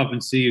trip up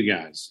and see you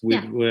guys.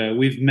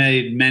 We've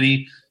made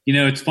many.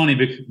 It's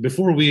funny.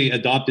 Before we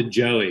adopted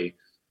Joey,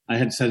 I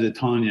had said to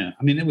Tanya,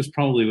 I mean, it was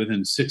probably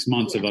within 6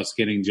 months of us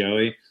getting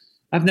Joey.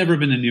 I've never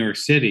been to New York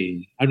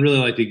City. I'd really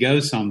like to go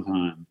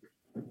sometime.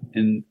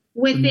 And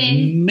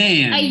within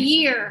a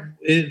year,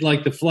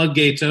 the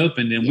floodgates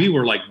opened, and we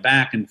were like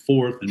back and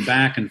forth.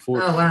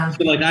 Oh, wow.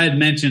 So like I had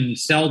mentioned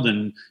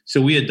Selden.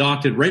 So we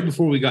adopted, right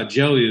before we got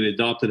Joey, we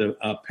adopted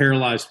a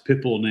paralyzed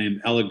pit bull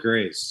named Ella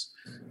Grace.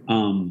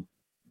 And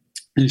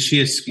she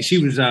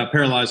was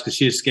paralyzed because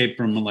she escaped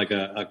from like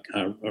a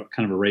kind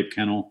of a rape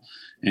kennel,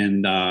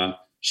 and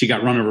she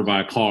got run over by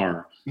a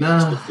car. We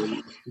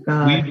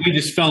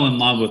just fell in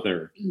love with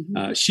her.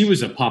 She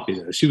was a puppy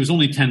though. She was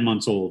only 10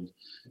 months old.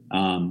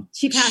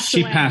 She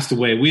passed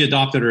away. We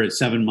adopted her at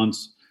 7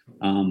 months.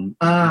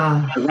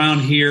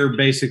 Around here,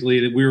 basically,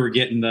 that we were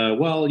getting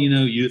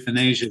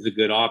euthanasia is a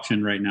good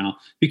option right now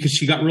because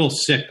she got real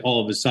sick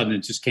all of a sudden.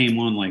 It just came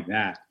on like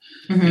that.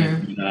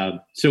 And,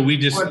 so we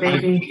just,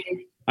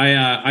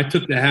 I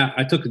took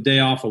the day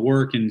off of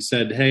work and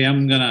said, hey,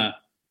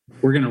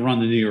 we're going to run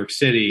to New York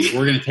City.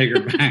 We're going to take her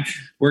back.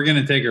 We're going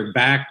to take her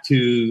back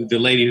to the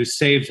lady who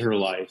saved her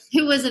life.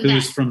 Who was a vet. Who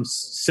was from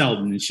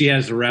Selden. And she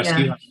has a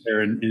rescue out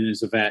there and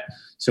is a vet.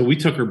 So we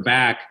took her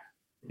back,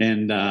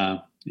 and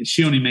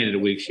she only made it a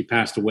week. She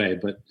passed away.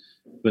 But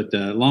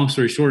long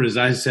story short is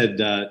I said,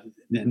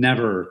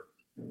 never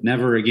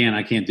again.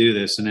 I can't do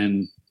this. And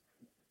then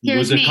it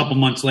was a couple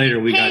months later.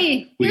 We got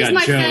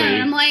my Joey.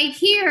 Phone. I'm like,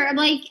 here. I'm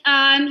like,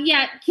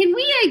 can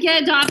we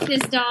adopt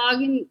this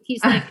dog? And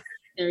he's like,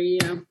 there you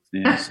go.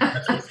 Yeah, so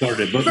that's what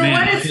started. But for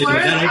what it's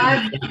worth,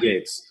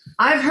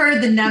 I've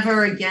heard the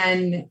never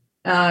again,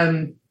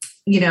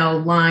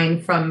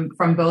 line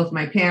from both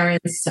my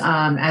parents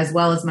as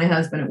well as my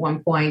husband at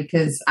one point,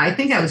 because I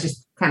think I was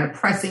just kind of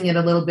pressing it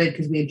a little bit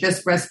because we had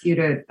just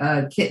rescued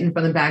a kitten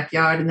from the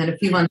backyard, and then a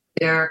few months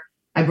later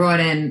I brought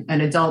in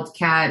an adult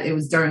cat. It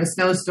was during a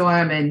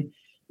snowstorm, and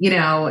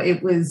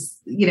it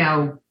was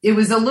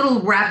a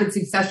little rapid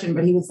succession,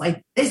 but he was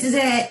like, this is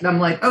it. And I'm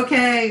like,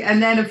 okay.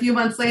 And then a few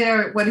months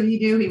later, what did he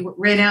do? He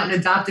ran out and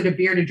adopted a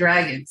bearded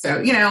dragon.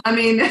 So, I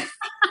mean,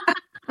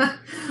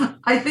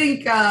 I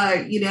think,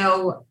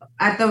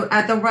 at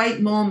the right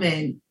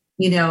moment,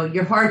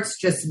 your hearts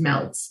just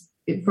melt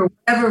for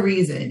whatever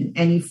reason,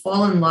 and you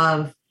fall in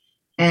love,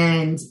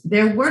 and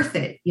they're worth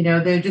it.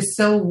 They're just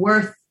so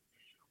worth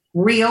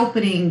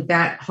reopening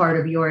that heart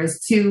of yours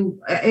to.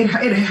 It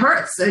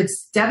hurts.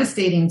 It's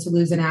devastating to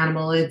lose an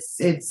animal.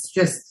 It's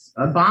just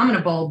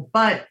abominable.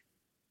 But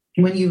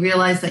when you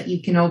realize that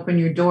you can open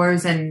your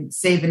doors and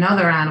save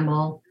another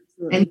animal,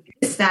 and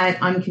it's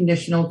that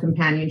unconditional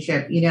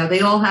companionship, they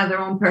all have their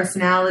own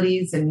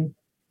personalities, and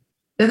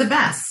they're the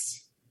best.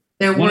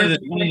 They're one of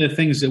the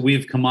things that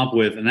we've come up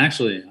with, and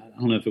actually, I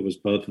don't know if it was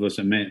both of us,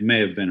 it may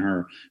have been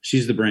her.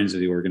 She's the brains of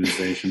the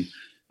organization.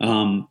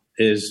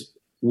 Is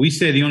we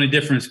say the only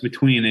difference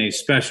between a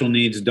special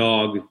needs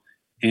dog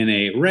and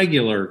a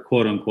regular,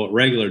 quote unquote,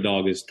 regular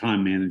dog is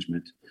time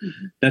management.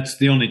 Mm-hmm. That's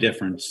the only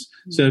difference.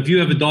 Mm-hmm. So if you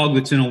have a dog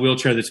that's in a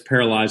wheelchair that's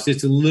paralyzed,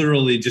 it's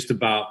literally just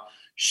about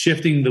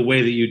shifting the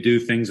way that you do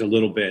things a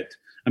little bit.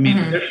 I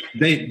mean,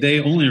 they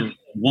only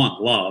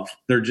want love.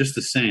 They're just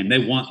the same. They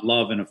want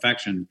love and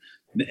affection,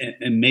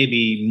 and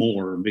maybe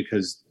more,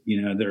 because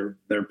they're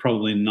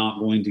probably not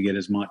going to get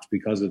as much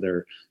because of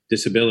their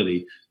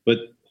disability. But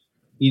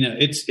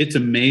it's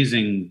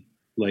amazing.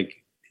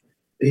 Like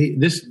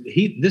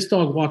this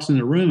dog walks in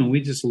the room and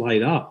we just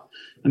light up.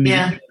 I mean,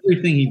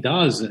 everything he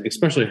does,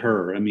 especially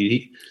her. I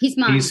mean,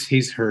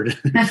 he's heard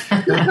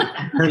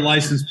her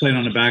license plate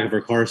on the back of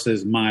her car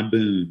says "My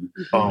Boon."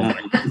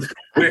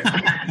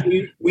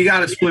 We got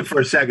to split for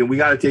a second. We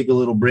got to take a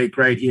little break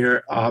right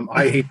here.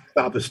 I hate to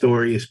stop a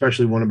story,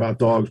 especially one about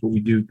dogs, but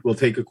we'll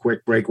take a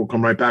quick break. We'll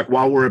come right back.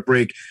 While we're at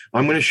break,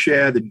 I'm going to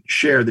share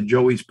the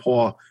Joey's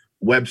Paw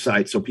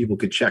website so people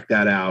could check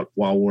that out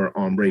while we're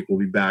on break. We'll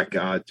be back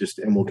and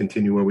we'll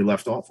continue where we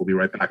left off. We'll be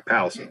right back,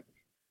 pals.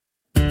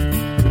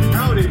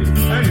 Howdy,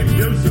 I am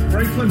Joseph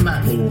Franklin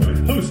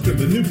McElroy, host of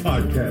the new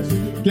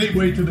podcast,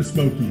 Gateway to the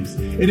Smokies.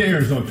 It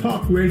airs on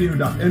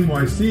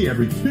talkradio.nyc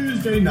every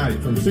Tuesday night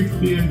from 6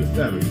 p.m. to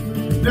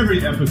 7.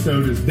 Every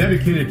episode is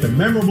dedicated to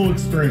memorable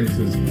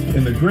experiences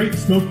in the Great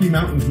Smoky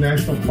Mountains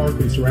National Park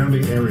and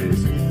surrounding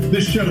areas.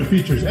 This show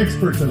features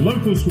experts and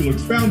locals who will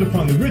expound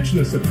upon the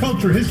richness of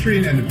culture,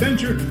 history, and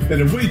adventure that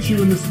awaits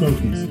you in the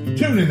Smokies.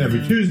 Tune in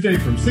every Tuesday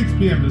from 6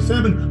 p.m. to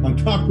 7 on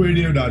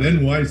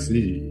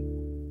talkradio.nyc.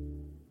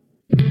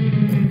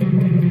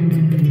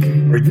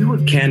 Are you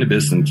a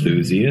cannabis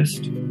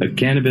enthusiast, a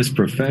cannabis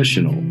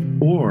professional,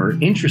 or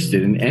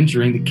interested in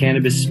entering the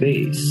cannabis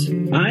space?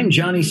 I'm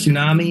Johnny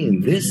Tsunami,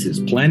 and this is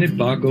Planet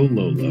Paco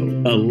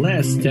Lolo, a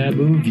less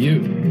taboo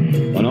view.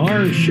 On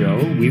our show,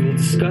 we will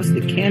discuss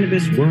the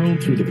cannabis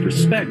world through the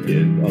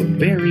perspective of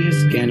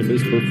various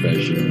cannabis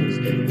professionals.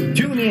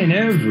 Tune in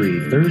every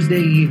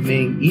Thursday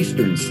evening,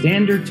 Eastern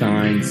Standard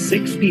Time,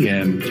 6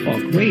 p.m.,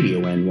 Talk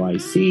Radio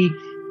NYC,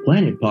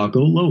 Planet Paco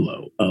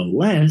Lolo, a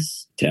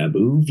less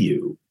taboo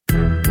view.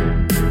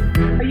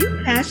 Are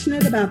you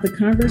passionate about the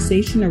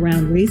conversation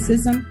around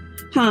racism?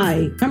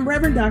 Hi, I'm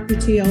Reverend Dr.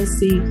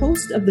 TLC,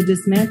 host of the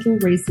Dismantle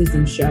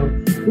Racism Show,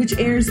 which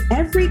airs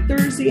every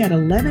Thursday at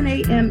 11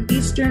 a.m.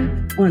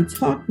 Eastern on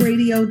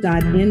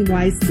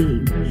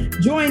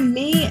talkradio.nyc. Join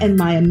me and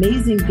my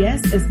amazing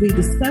guests as we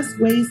discuss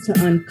ways to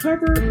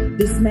uncover,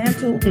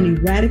 dismantle, and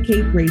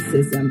eradicate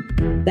racism.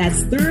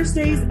 That's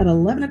Thursdays at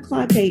 11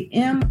 o'clock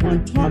a.m.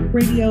 on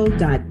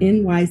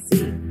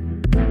talkradio.nyc.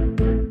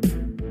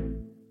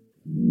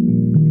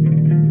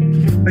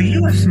 Are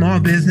you a small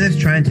business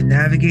trying to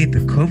navigate the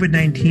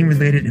COVID-19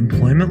 related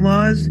employment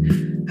laws?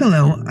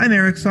 Hello, I'm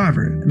Eric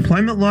Sauver,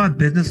 employment law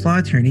business law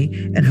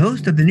attorney and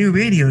host of the new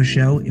radio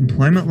show,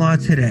 Employment Law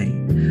Today.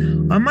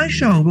 On my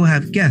show, we'll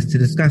have guests to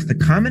discuss the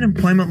common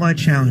employment law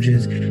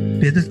challenges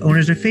business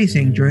owners are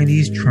facing during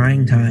these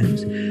trying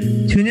times.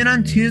 Tune in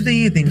on Tuesday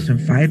evenings from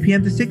 5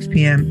 p.m. to 6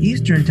 p.m.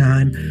 Eastern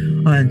Time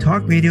on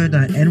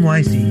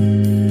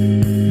talkradio.nyc.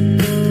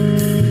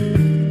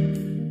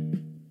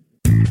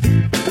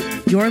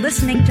 You're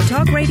listening to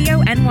Talk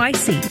Radio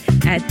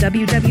NYC at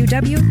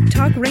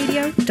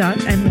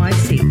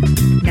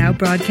www.talkradio.nyc. Now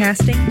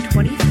broadcasting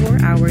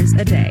 24 hours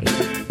a day.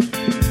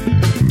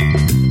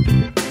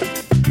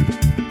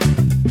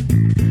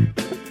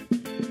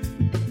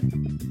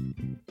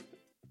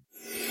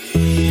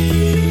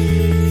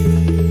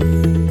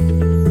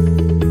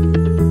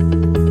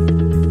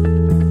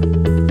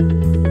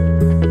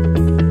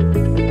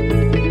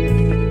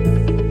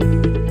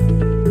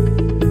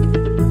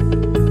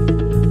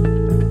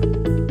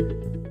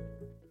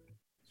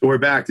 We're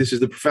back. This is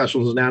the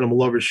Professionals and Animal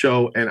Lovers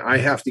Show, and I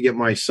have to get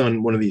my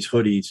son one of these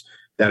hoodies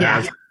that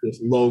has this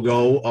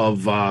logo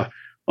of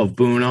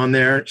Boone on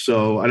there.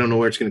 So I don't know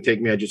where it's going to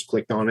take me. I just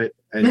clicked on it,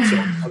 and so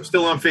I'm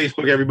still on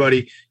Facebook,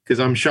 everybody,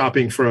 because I'm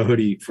shopping for a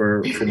hoodie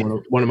for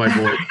one of my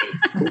boys,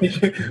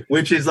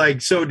 which is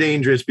like so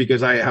dangerous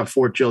because I have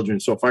 4 children.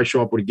 So if I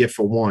show up with a gift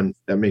for one,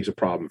 that makes a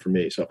problem for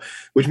me. So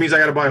which means I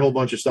got to buy a whole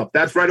bunch of stuff.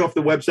 That's right off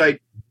the website.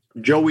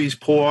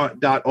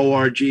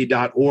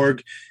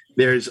 joeyspaw.org.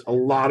 There's a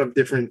lot of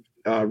different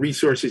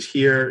resources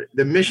here.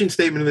 The mission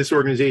statement of this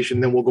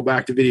organization, then we'll go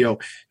back to video.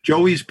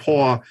 Joey's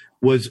Paw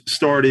was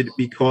started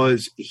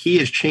because he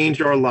has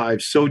changed our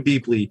lives so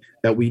deeply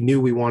that we knew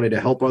we wanted to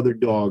help other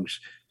dogs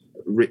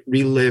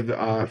relieve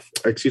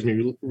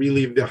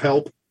the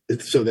help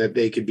so that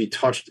they could be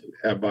touched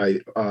by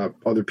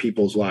other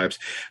people's lives.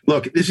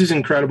 Look, this is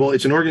incredible.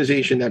 It's an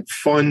organization that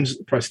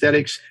funds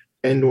prosthetics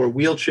and or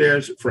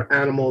wheelchairs for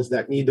animals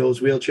that need those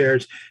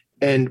wheelchairs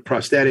and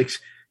prosthetics.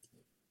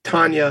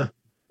 Tanya,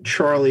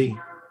 Charlie,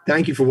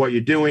 thank you for what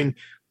you're doing.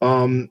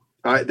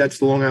 That's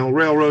the Long Island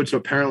Railroad, so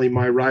apparently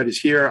my ride is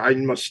here. I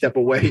must step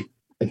away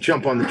and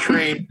jump on the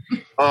train.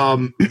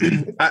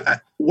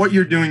 What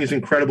you're doing is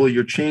incredible.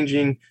 You're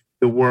changing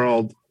the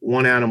world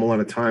one animal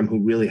at a time who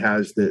really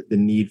has the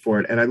need for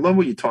it. And I love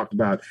what you talked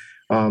about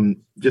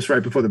just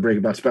right before the break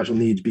about special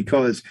needs,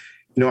 because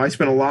I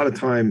spent a lot of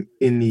time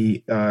in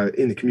the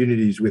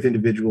communities with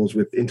individuals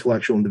with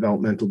intellectual and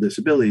developmental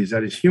disabilities,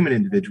 that is human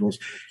individuals.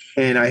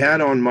 And I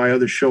had on my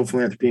other show,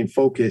 Philanthropy in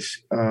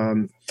Focus,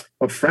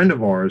 a friend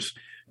of ours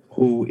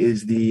who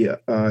is the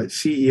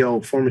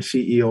former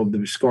CEO of the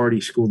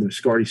Viscardi School, the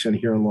Viscardi Center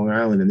here on Long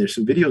Island. And there's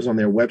some videos on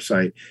their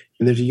website.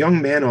 And there's a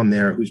young man on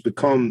there who's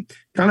become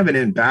kind of an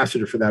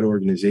ambassador for that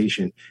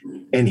organization.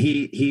 And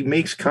he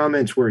makes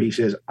comments where he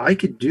says, I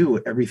could do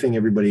everything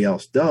everybody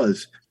else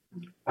does.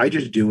 I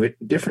just do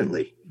it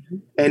differently.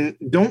 And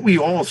don't we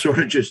all sort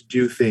of just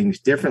do things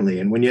differently?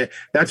 And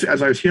that's,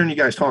 as I was hearing you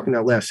guys talking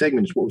that last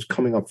segment, is what was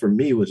coming up for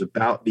me was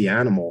about the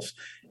animals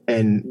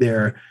and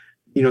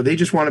they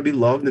just want to be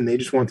loved and they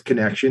just want the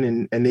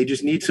connection and they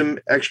just need some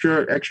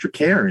extra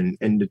care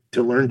and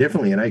to learn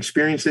differently. And I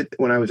experienced it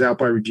when I was out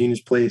by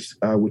Regina's place,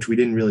 which we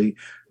didn't really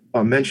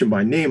mention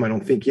by name, I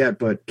don't think yet,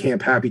 but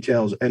Camp Happy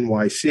Tails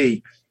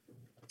NYC,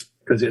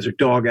 because there's a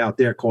dog out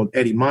there called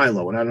Eddie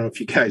Milo. And I don't know if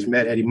you guys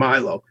met Eddie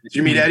Milo. Did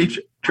you meet Eddie,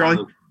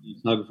 Charlie?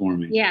 Hug for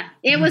me. Yeah,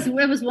 it was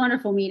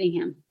wonderful meeting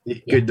him.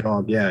 Good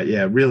dog.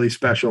 Yeah. Really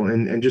special.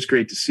 And just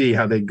great to see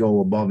how they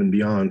go above and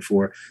beyond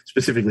for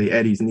specifically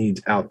Eddie's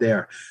needs out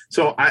there.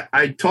 So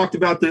I talked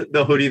about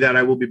the hoodie that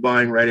I will be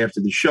buying right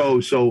after the show.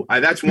 So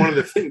that's one of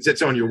the things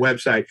that's on your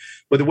website.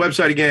 But the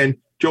website, again,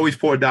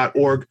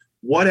 joeyspaw.org.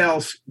 What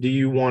else do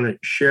you want to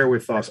share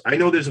with us? I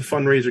know there's a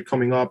fundraiser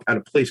coming up at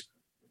a place. Is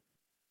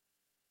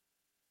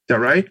that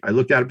right? I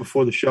looked at it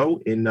before the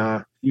show in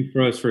you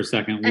froze for a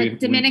second.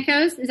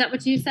 Domenico's, is that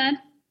what you said?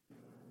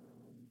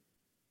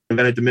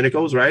 Event at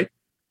Domenico's, right?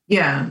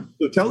 Yeah.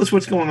 So tell us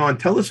what's going on.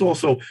 Tell us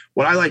also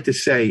what I like to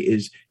say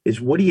is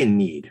what do you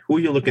need? Who are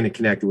you looking to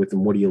connect with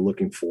and what are you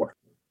looking for?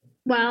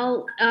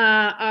 Well,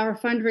 our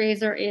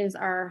fundraiser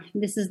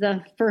this is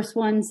the first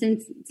one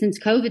since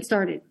COVID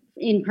started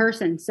in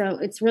person. So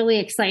it's really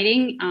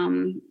exciting.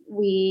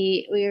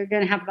 We are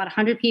going to have about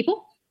 100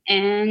 people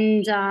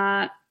and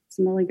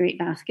some really great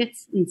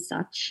baskets and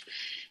such.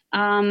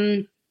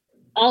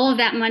 All of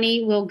that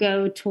money will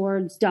go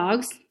towards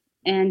dogs.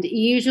 And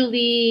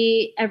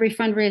usually every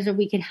fundraiser,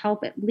 we could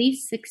help at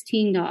least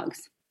 16 dogs.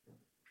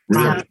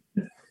 Really?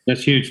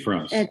 That's huge for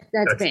us.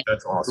 That's big.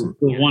 That's awesome.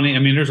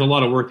 There's a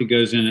lot of work that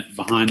goes in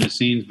behind the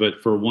scenes,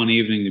 but for one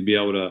evening to be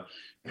able to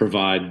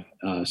provide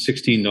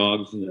 16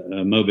 dogs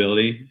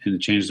mobility and to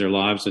change their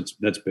lives,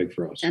 that's big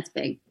for us. That's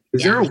big.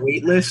 Is there a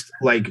wait list,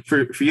 like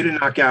for you to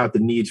knock out the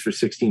needs for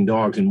 16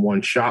 dogs in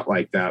one shot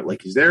like that?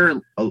 Like, is there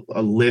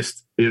a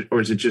list, or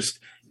is it just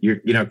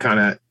kind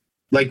of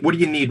like, what do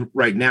you need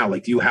right now?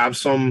 Like, do you have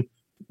some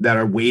that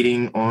are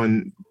waiting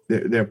on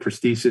their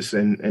prosthesis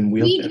and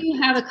wheelchair? We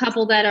do have a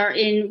couple that are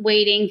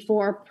waiting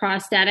for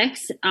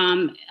prosthetics.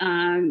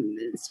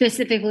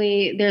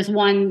 Specifically, there's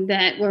one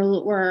that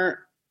we're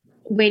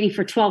waiting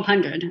for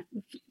 1,200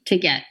 to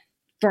get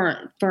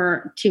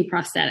for 2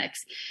 prosthetics.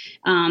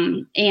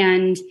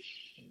 And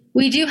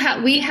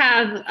we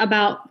have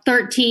about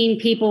 13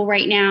 people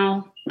right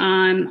now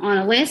on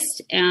a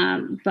list,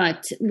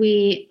 but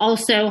we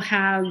also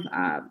have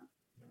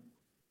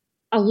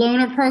a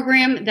loaner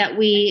program that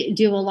we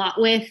do a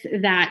lot with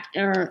that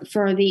are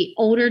for the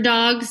older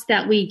dogs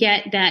that we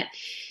get that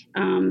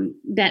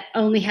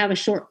only have a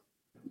short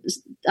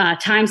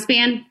time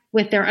span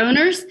with their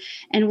owners,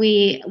 and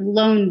we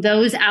loan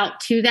those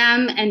out to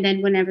them, and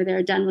then whenever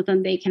they're done with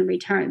them, they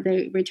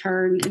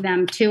return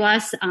them to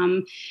us.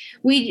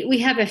 We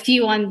have a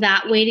few on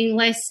that waiting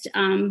list,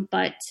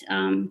 but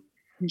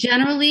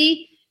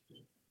generally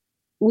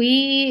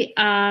we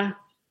I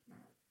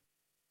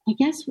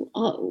guess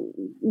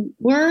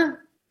we're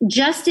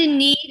just in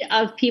need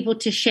of people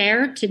to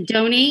share, to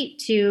donate,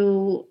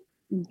 to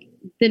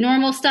the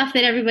normal stuff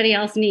that everybody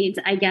else needs,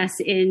 I guess,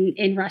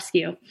 in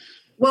rescue.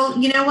 Well,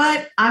 you know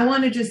what? I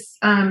want to just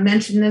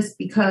mention this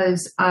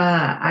because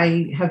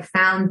I have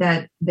found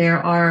that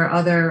there are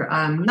other,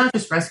 not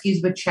just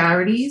rescues, but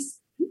charities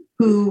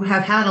who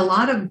have had a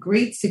lot of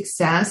great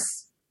success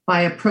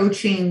by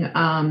approaching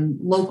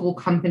local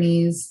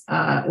companies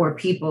or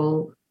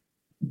people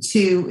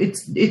to,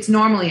 it's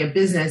normally a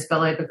business, but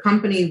like a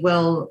company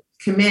will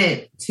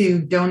commit to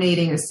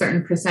donating a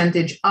certain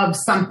percentage of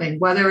something,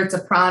 whether it's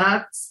a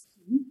product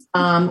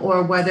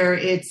or whether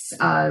it's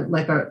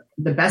the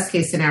best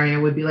case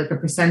scenario would be like a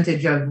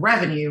percentage of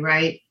revenue,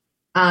 right?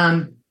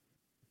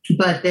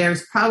 But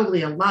there's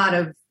probably a lot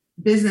of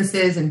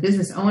businesses and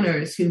business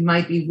owners who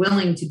might be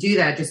willing to do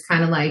that, just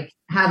kind of like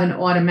have an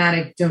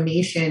automatic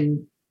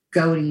donation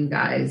go to you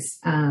guys.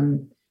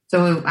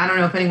 So I don't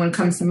know if anyone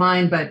comes to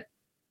mind, but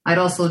I'd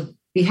also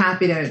be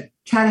happy to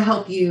try to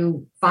help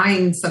you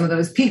find some of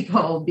those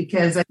people,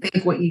 because I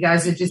think what you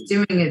guys are just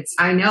doing, it's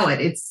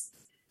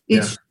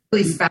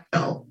really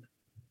special.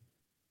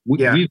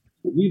 We've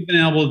been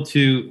able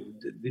to,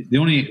 the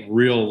only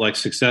real like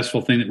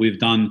successful thing that we've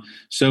done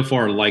so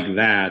far like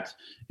that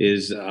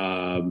is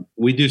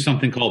we do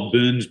something called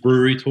Boone's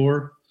Brewery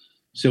Tour.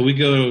 So we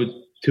go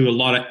to a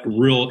lot of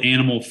real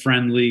animal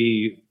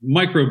friendly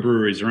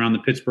microbreweries around the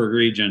Pittsburgh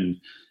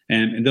region.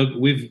 And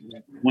we've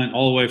went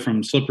all the way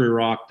from Slippery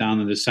Rock down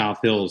to the South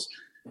Hills.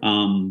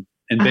 And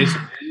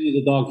basically any of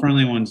the dog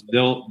friendly ones,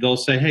 they'll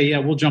say, hey, yeah,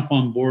 we'll jump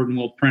on board and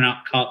we'll print out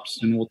cups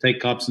and we'll take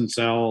cups and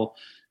sell,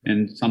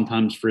 and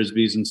sometimes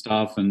Frisbees and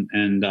stuff.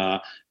 And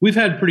we've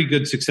had pretty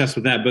good success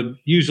with that, but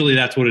usually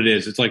that's what it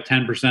is. It's like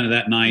 10% of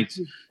that night,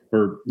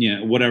 or,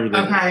 whatever.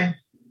 Okay.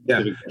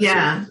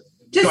 Yeah.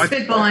 Just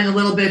spitballing a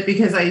little bit,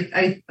 because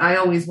I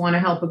always want to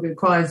help a good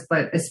cause,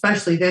 but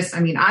especially this. I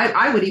mean,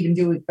 I would even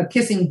do a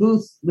kissing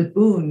booth with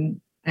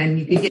Boone, and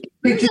you could get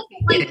pictures.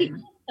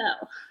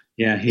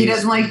 Yeah, he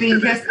doesn't like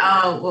being kissed.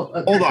 Oh,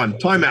 well, hold on,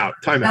 time out.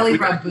 Belly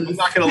rub booth. I'm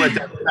not going to let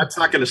that. That's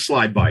not going to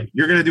slide by.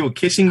 You're going to do a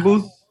kissing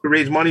booth to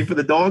raise money for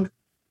the dog?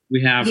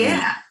 We have.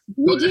 Yeah,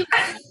 we do.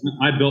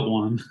 I built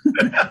one.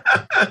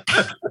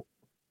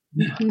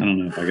 I don't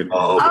know if I could.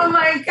 Oh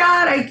my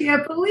God, I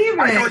can't believe it.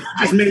 I thought you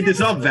just made this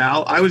up,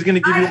 Val. I was going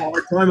to give you a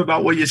hard time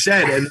about what you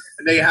said, and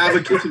they have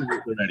a kissing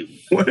booth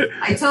already.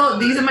 I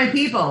told, these are my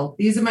people.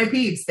 These are my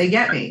peeps. They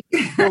get me.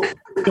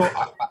 So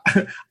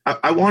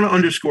I want to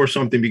underscore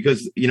something,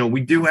 because, we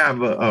do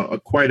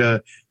have quite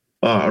a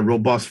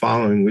robust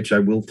following, which I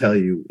will tell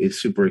you is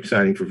super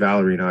exciting for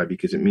Valerie and I,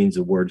 because it means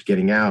the word's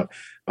getting out.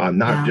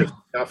 Not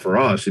for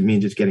us, it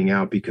means it's getting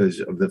out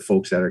because of the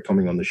folks that are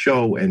coming on the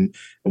show, and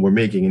we're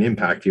making an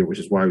impact here, which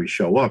is why we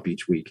show up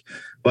each week.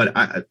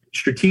 But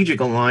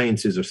strategic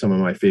alliances are some of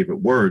my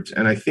favorite words.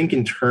 And I think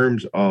in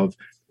terms of,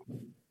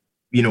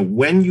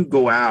 when you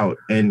go out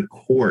and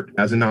court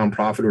as a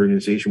nonprofit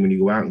organization, when you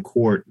go out and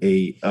court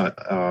a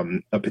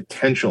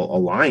potential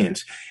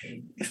alliance,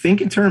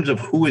 think in terms of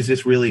who is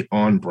this really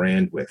on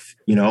brand with,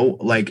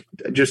 like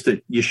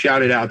you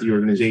shouted out the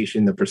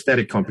organization, the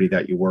prosthetic company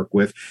that you work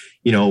with.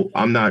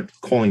 I'm not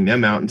calling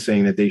them out and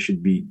saying that they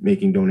should be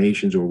making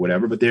donations or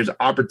whatever, but there's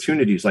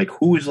opportunities like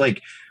who is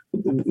like,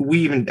 we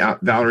even,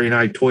 Valerie and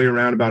I toy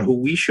around about who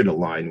we should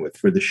align with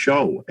for the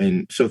show.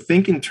 And so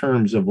think in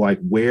terms of like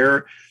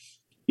where,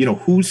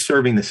 who's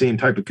serving the same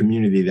type of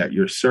community that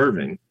you're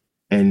serving,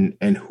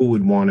 and who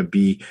would want to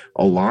be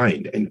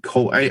aligned. And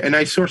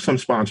I saw some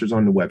sponsors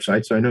on the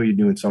website, so I know you're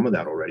doing some of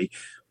that already.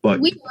 But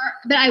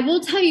I will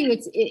tell you,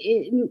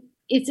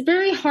 it's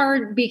very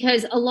hard,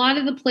 because a lot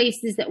of the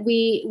places that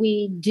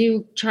we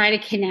do try to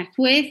connect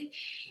with,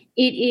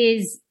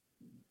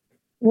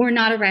 we're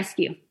not a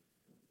rescue,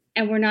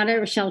 and we're not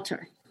a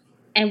shelter,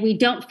 and we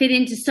don't fit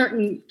into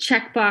certain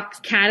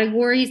checkbox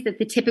categories that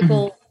the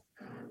typical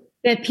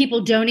that people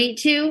donate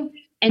to.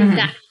 And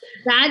that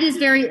has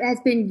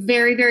been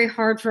very, very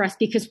hard for us,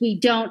 because we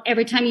don't,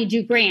 every time you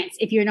do grants,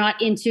 if you're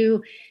not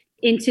into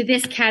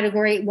this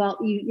category, well,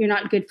 you're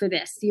not good for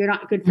this. You're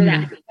not good for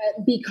that,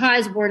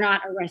 because we're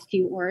not a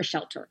rescue or a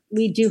shelter.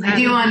 I do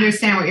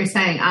understand what you're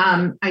saying.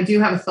 I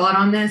do have a thought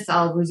on this.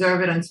 I'll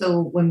reserve it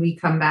until when we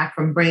come back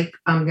from break.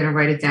 I'm going to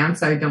write it down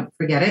so I don't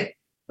forget it.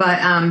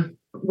 But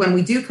when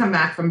we do come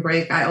back from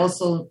break, I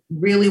also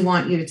really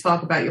want you to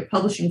talk about your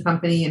publishing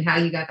company and how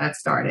you got that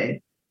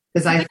started,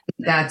 because I think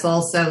that's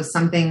also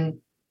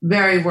something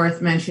very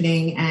worth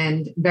mentioning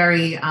and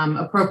very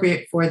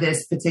appropriate for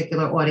this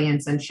particular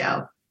audience and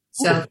show.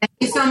 So thank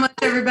you so much,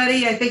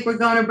 everybody. I think we're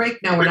going to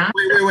break. No, we're not.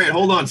 Wait.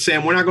 Hold on,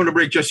 Sam. We're not going to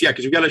break just yet,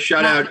 because we've got to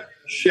shout out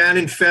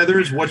Shannon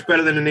Feathers. What's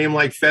better than a name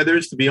like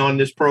Feathers to be on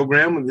this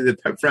program, the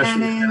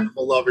Freshman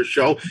Animal Lovers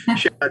Show?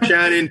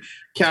 Shannon,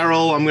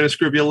 Carol, I'm going to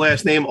screw up your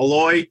last name,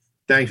 Aloy.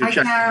 Thanks for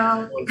checking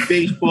out on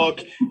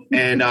Facebook.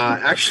 And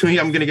actually,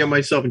 I'm going to get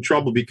myself in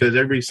trouble, because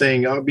everybody's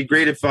saying it'd be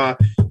great if I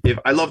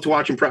love to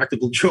watch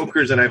Impractical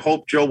Jokers, and I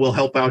hope Joe will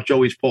help out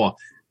Joey's paw.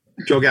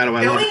 Joe Gatto,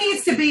 Joey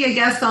needs to be a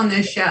guest on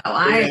this show.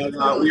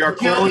 We are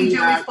calling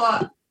Joey's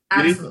paw.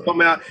 You need to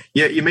come out.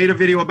 Yeah, you made a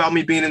video about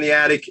me being in the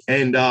attic,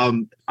 and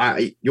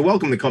you're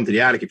welcome to come to the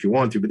attic if you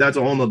want to, but that's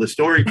a whole nother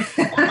story.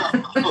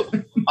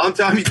 I'm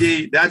Tommy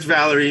D. That's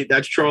Valerie.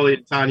 That's Charlie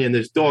and Tanya, and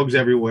there's dogs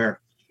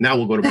everywhere. Now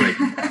we'll go to break.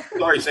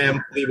 Sorry,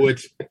 Sam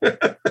Leibowitz.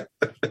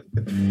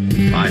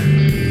 Bye.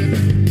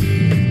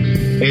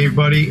 Hey,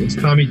 everybody. It's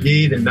Tommy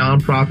D, the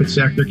nonprofit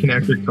sector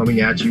connector, coming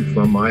at you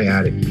from my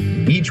attic.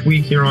 Each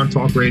week here on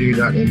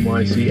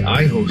talkradio.nyc,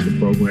 I host the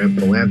program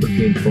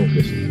Philanthropy in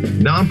Focus.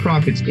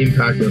 Nonprofits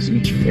impact us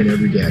each and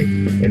every day,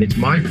 and it's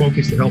my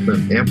focus to help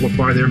them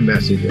amplify their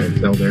message and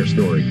tell their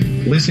story.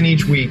 Listen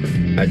each week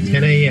at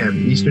 10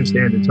 a.m. Eastern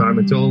Standard Time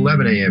until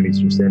 11 a.m.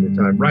 Eastern Standard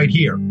Time, right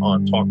here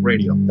on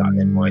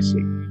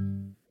talkradio.nyc.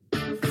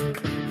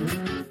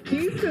 Do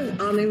you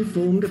feel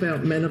uninformed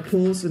about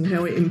menopause and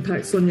how it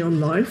impacts on your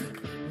life?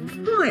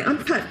 Hi,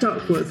 I'm Pat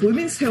Duckworth,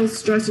 women's health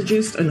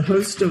strategist and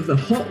host of the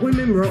Hot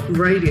Women Rock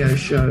radio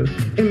show,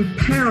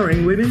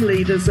 empowering women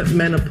leaders at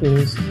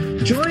menopause.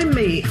 Join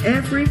me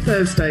every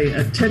Thursday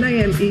at 10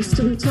 a.m.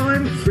 Eastern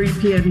Time, 3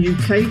 p.m.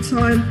 UK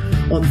time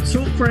on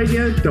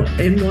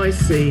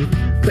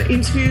talkradio.nyc for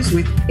interviews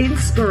with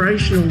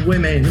inspirational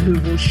women who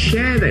will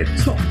share their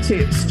top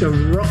tips to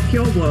rock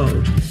your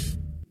world.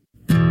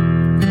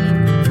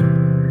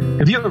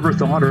 Have you ever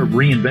thought of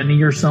reinventing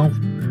yourself?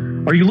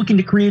 Are you looking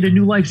to create a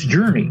new life's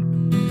journey?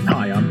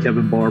 Hi, I'm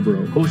Kevin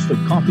Barbaro, host of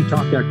Coffee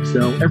Talk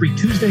XL every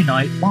Tuesday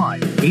night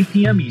live, 8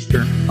 p.m.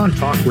 Eastern on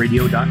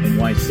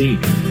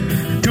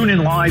talkradio.nyc. Tune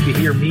in live to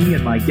hear me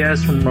and my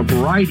guests from a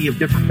variety of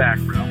different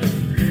backgrounds.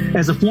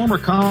 As a former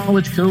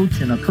college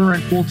coach and a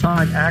current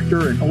full-time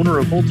actor and owner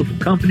of multiple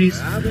companies,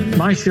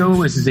 my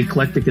show is as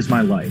eclectic as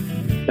my life.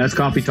 That's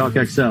Coffee Talk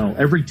XL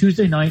every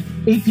Tuesday night,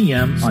 8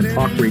 p.m. on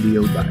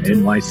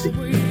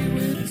talkradio.nyc.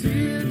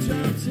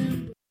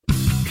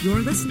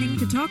 You're listening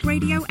to Talk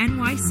Radio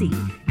NYC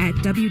at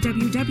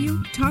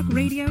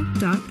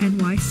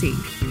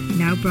www.talkradio.nyc.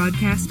 Now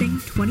broadcasting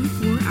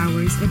 24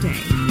 hours a day.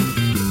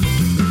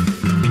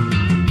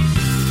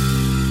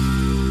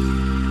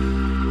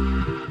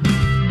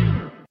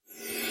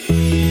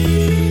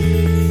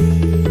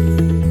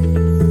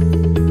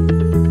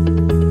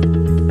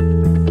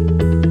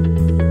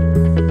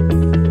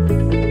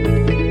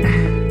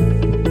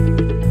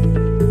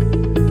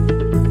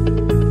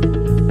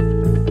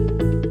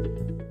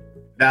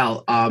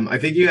 Val, I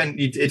think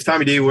it's time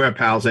of day we're at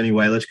pals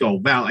anyway. Let's go.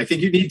 Val, I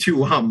think you need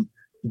to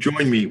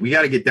join me. We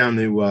got to get down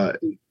to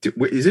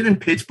is it in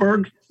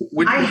Pittsburgh?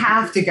 I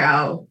have to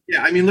go.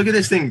 Yeah, I mean, look at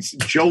this thing.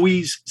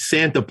 Joey's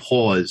Santa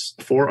Paws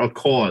for a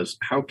cause.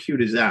 How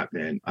cute is that,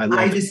 man? I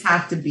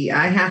have to be.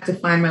 I have to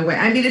find my way.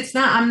 I mean,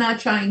 I'm not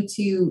trying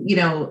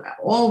to,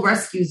 all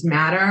rescues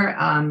matter.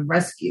 I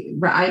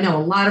know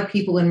a lot of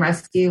people in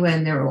rescue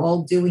and they're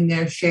all doing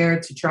their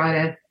share to try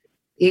to,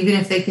 even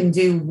if they can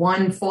do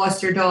one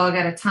foster dog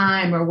at a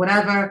time or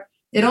whatever,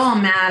 it all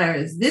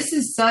matters. This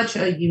is such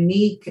a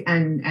unique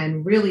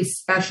and really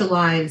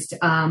specialized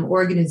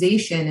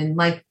organization. And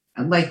like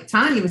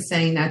Tanya was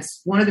saying,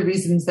 that's one of the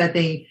reasons that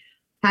they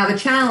have a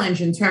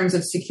challenge in terms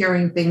of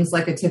securing things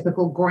like a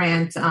typical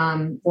grant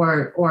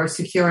or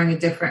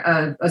securing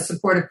a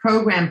supportive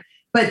program.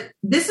 But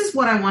this is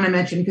what I want to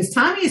mention, because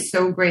Tommy is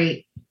so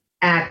great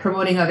at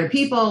promoting other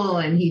people,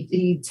 and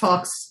he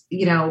talks,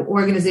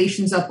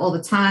 organizations up all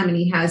the time, and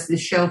he has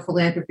this show,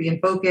 Philanthropy in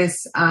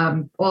Focus,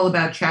 all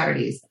about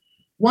charities.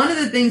 One of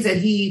the things that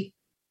he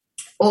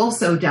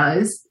also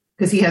does,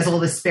 because he has all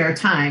this spare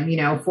time,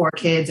 4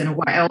 kids and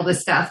all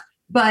this stuff,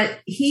 but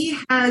he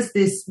has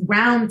this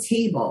round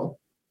table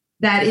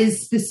that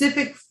is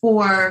specific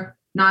for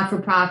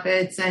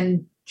not-for-profits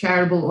and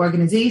charitable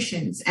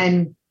organizations.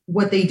 And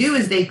what they do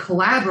is they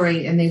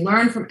collaborate and they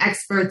learn from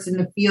experts in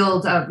the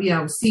field of,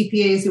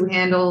 CPAs who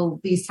handle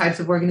these types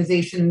of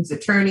organizations,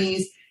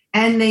 attorneys,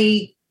 and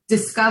they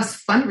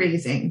discuss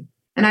fundraising.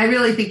 And I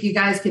really think you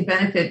guys could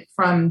benefit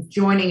from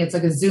joining. It's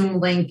like a Zoom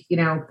link,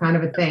 kind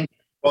of a thing.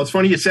 Well, it's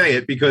funny you say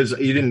it, because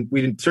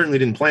we certainly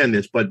didn't plan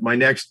this, but my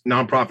next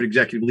nonprofit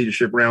executive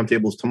leadership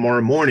roundtable is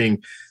tomorrow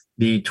morning,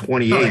 the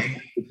 28th. Oh.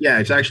 Yeah,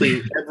 it's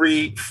actually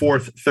every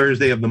 4th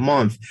Thursday of the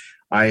month.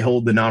 I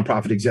hold the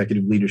nonprofit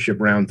executive leadership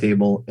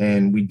roundtable,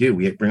 and we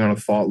bring on a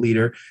thought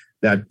leader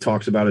that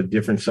talks about a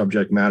different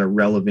subject matter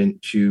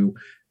relevant to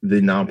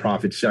the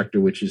nonprofit sector,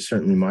 which is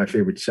certainly my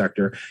favorite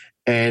sector.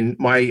 And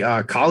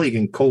my colleague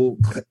and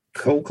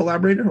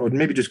co-collaborator, or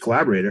maybe just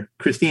collaborator,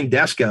 Christine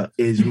Deska,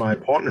 is my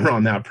partner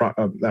on that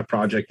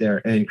project there.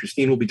 And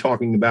Christine will be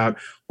talking about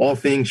all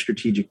things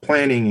strategic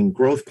planning and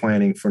growth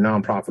planning for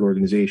nonprofit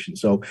organizations.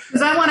 So,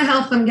 because I want to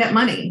help them get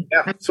money, I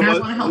want to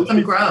help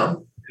them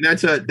grow. And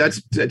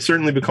that's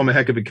certainly become a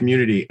heck of a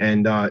community.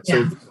 And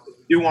so if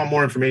you want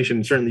more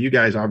information, certainly you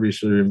guys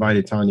obviously are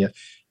invited, Tanya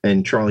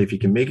and Charlie, if you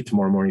can make it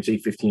tomorrow morning.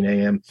 It's 8:15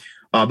 a.m.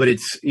 But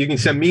you can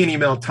send me an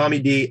email,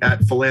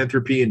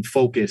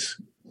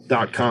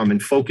 tommyd@philanthropyandfocus.com.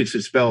 And focus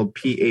is spelled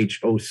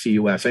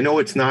PHOCUS. I know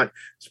it's not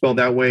spelled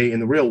that way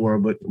in the real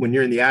world, but when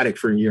you're in the attic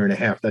for a year and a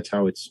half, that's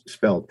how it's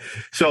spelled.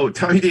 So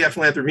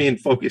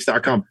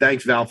tommyd@philanthropyandfocus.com.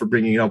 Thanks, Val, for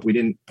bringing it up. We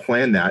didn't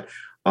plan that.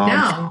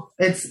 No,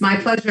 it's my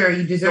pleasure.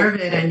 You deserve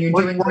it, and you're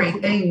doing great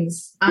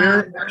things.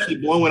 We're actually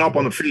blowing up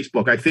on the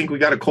Facebook. I think we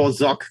got to call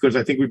Zuck, because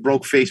I think we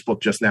broke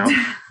Facebook just now.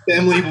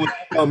 Sam Lee would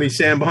tell me,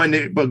 Sam behind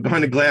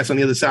the glass on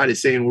the other side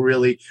is saying we're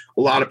really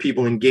a lot of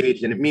people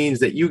engaged, and it means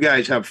that you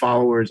guys have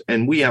followers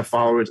and we have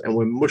followers, and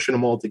we're mushing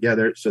them all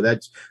together. So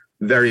that's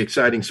Very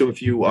exciting. So if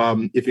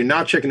you're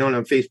not checking on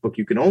Facebook,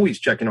 you can always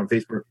check in on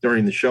Facebook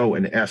during the show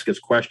and ask us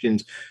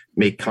questions,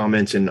 make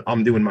comments, and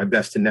I'm doing my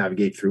best to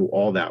navigate through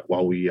all that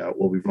while we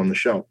run the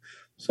show.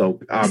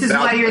 So this is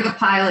why you're the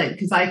pilot,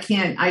 because I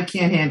can't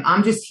handle.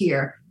 I'm just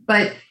here,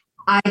 but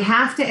I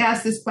have to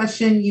ask this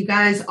question. You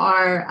guys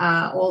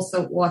are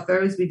also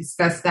authors. We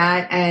discussed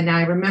that, and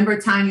I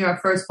remember Tanya, our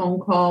first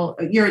phone call.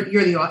 You're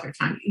the author,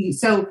 Tanya.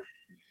 So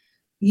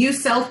you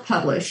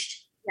self-published.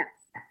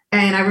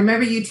 And I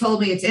remember you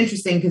told me, it's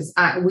interesting because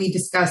we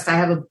discussed, I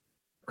have a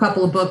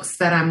couple of books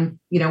that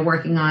I'm,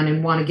 working on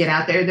and want to get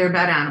out there. They're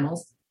about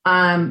animals.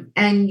 And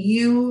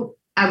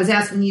I was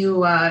asking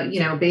you,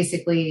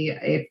 basically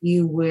if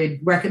you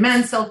would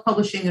recommend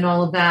self-publishing and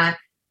all of that.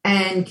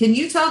 And can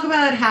you talk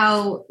about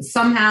how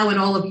somehow in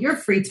all of your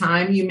free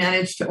time, you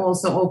managed to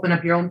also open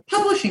up your own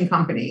publishing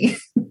company?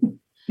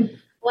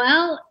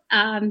 Well,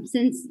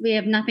 since we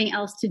have nothing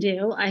else to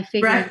do, I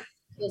figured... Right.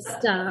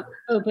 Just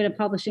open a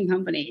publishing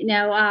company.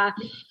 No,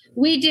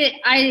 we did.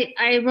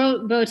 I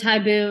wrote Bow Tie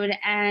Boone,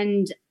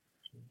 and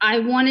I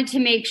wanted to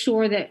make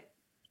sure that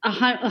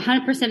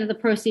 100% of the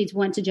proceeds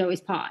went to Joey's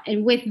Paw.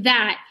 And with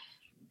that,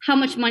 how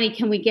much money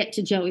can we get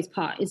to Joey's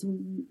Paw is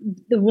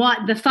why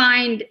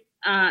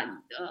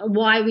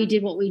we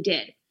did what we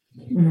did.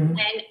 Mm-hmm.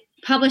 And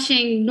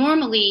publishing,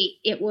 normally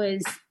it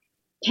was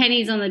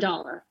pennies on the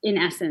dollar, in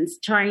essence,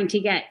 trying to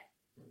get.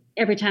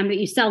 Every time that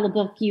you sell a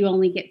book, you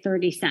only get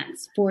 30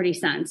 cents, 40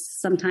 cents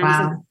sometimes.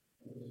 Wow.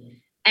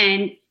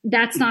 And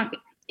that's not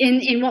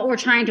in what we're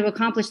trying to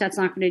accomplish. That's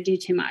not going to do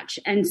too much.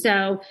 And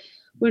so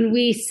when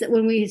we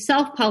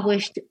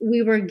self-published,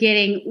 we were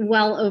getting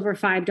well over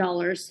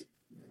 $5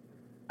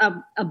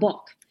 a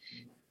book.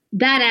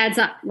 That adds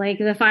up, like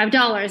the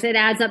 $5, it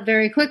adds up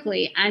very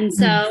quickly. And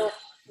so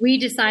we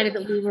decided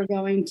that we were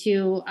going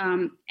to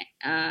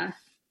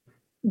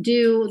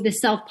do the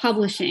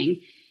self-publishing.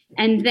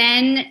 And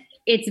then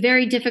it's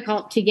very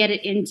difficult to get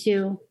it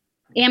into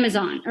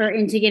Amazon or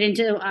to get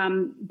into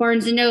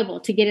Barnes &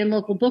 Noble, to get in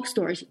local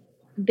bookstores.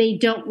 They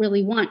don't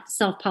really want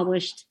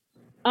self-published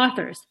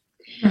authors.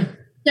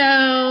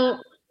 So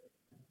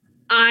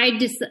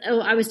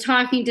I was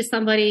talking to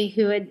somebody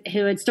who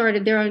had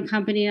started their own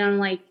company, and I'm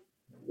like,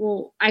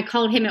 well, I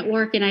called him at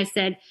work and I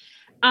said,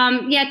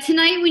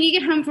 tonight when you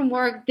get home from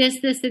work,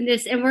 this, and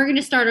this, and we're going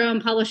to start our own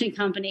publishing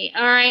company.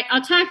 All right,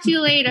 I'll talk to you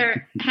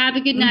later. Have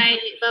a good night.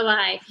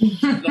 Bye-bye.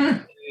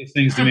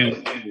 Things to me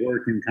like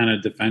work and kind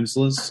of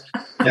defenseless.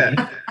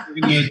 Yeah. We're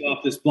going to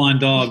adopt this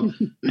blonde dog.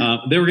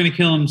 They were going to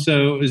kill him.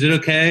 So is it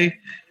okay?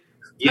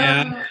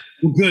 Yeah.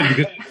 Well, good,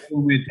 because I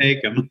want me to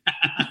take him.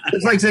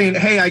 It's like saying,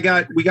 hey,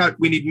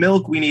 we need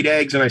milk, we need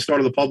eggs, and I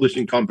started a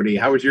publishing company.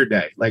 How was your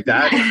day? Like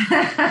that?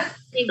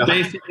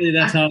 Basically,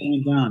 that's how it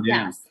went down.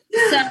 Yeah. Yes.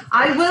 So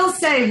I will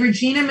say,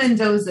 Regina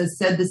Mendoza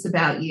said this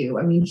about you.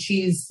 I mean,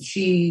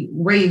 she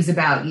raves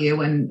about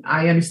you, and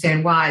I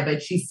understand why,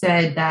 but she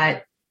said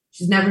that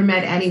she's never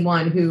met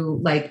anyone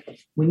who, like,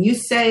 when you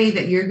say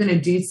that you're going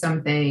to do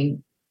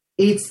something,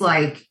 it's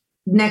like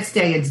next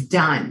day it's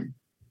done.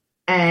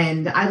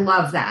 And I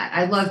love that.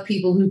 I love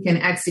people who can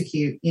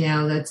execute.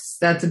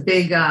 That's a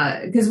big,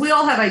 because we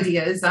all have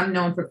ideas. I'm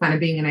known for kind of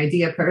being an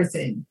idea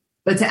person,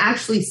 but to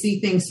actually see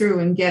things through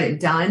and get it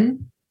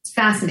done, it's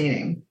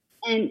fascinating.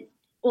 And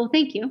well,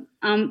 thank you.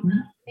 Thank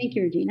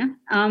you, Regina.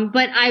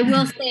 But I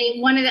will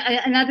say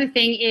another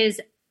thing is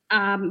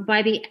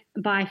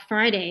by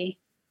Friday,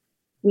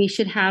 we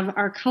should have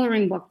our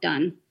coloring book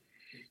done.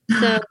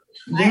 So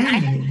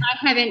I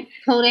haven't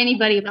told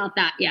anybody about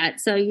that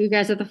yet. So you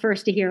guys are the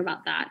first to hear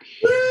about that.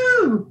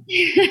 Woo!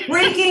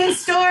 Breaking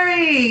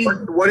story.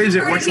 What is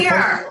it? What's the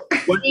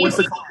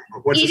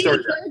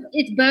story?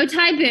 It's Bow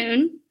Tie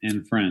Boone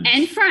and Friends.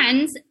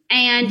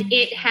 And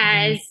it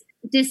has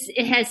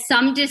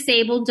some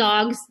disabled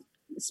dogs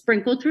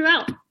sprinkled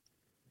throughout.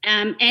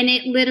 And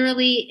it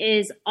literally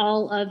is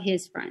all of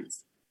his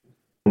friends.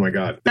 Oh my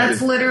God.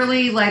 That's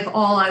literally like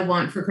all I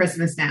want for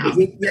Christmas now.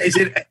 Is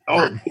it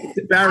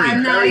Barry?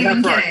 I'm not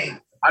even kidding.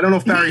 I don't know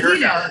if Barry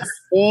heard that.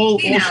 All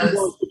she knows.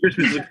 For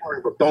Christmas is a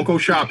coloring book. Don't go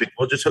shopping.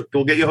 We'll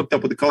get you hooked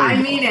up with the coloring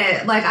book. I mean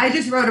it. Like, I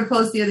just wrote a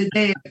post the other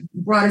day,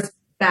 brought us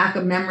back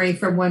a memory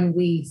from when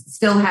we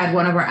still had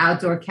one of our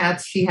outdoor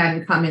cats. She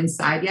hadn't come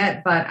inside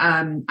yet, but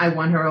I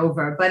won her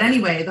over. But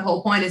anyway, the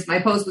whole point is my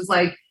post was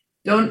like,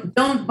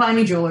 don't buy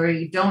me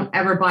jewelry. Don't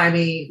ever buy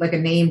me like a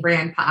name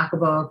brand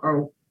pocketbook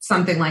or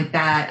something like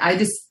that. I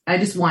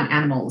just want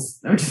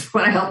animals. I just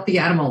want to help the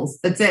animals.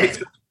 That's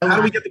it. How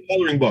do we get the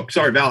coloring book?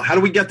 Sorry, Val. How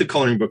do we get the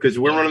coloring book? Because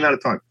we're running out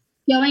of time.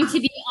 Going to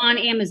be on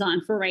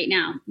Amazon for right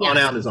now. Yes. On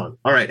Amazon.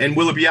 All right. And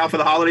will it be out for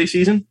the holiday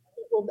season?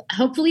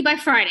 Hopefully by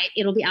Friday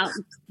it'll be out.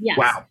 Yes.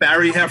 Wow.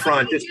 Barry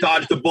Heffron just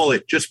dodged the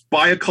bullet. Just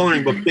buy a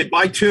coloring book.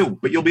 Buy two,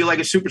 but you'll be like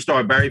a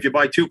superstar, Barry, if you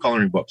buy 2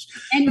 coloring books.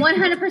 And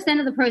 100%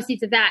 of the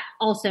proceeds of that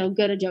also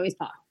go to Joey's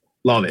Paw.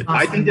 Love it. Awesome.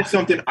 I think there's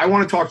something I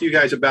want to talk to you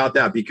guys about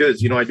that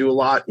because, I do a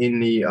lot in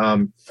the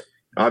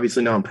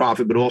obviously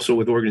nonprofit, but also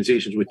with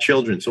organizations with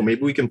children. So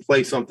maybe we can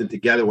play something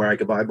together where I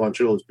could buy a bunch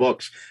of those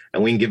books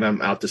and we can give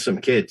them out to some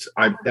kids.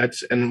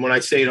 And when I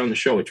say it on the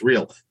show, it's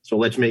real. So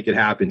let's make it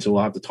happen. So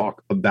we'll have to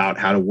talk about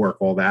how to work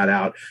all that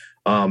out.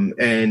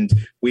 And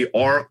we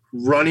are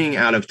running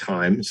out of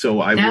time. So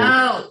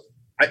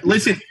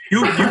listen,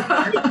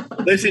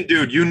 listen,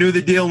 dude, you knew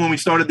the deal when we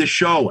started this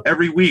show.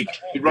 Every week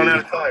we run out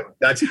of time.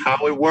 That's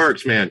how it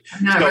works, man.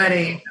 I'm not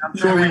ready.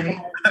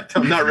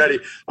 I'm not ready.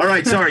 All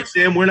right. Sorry,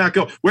 Sam.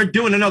 We're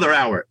doing another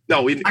hour.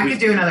 No, I could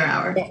do another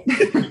hour.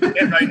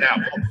 Right now.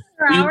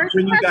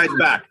 Bring you guys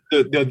back.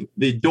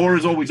 The door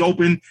is always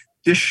open.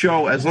 This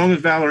show, as long as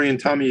Valerie and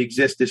Tommy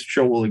exist, this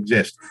show will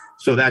exist.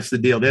 So that's the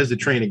deal. There's the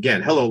train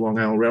again. Hello, Long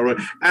Island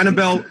Railroad.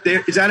 Annabelle,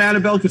 is that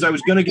Annabelle? Because I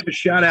was going to give a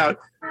shout out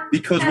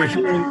because we're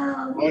hearing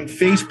on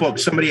Facebook.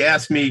 Somebody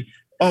asked me,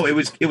 oh, it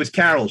was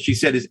Carol. She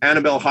said, is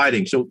Annabelle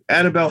hiding? So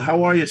Annabelle,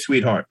 how are you,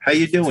 sweetheart? How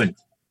you doing?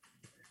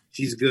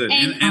 She's good.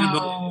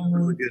 Annabelle is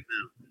really good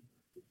now.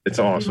 It's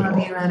awesome. We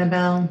love you,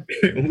 Annabelle.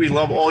 We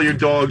love all your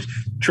dogs.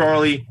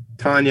 Charlie,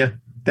 Tanya,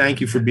 thank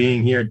you for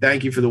being here.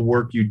 Thank you for the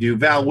work you do.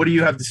 Val, what do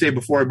you have to say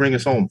before I bring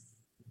us home?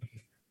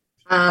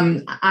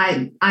 I'm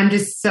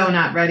just so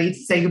not ready to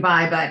say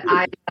goodbye, but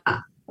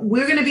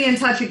we're going to be in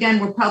touch again.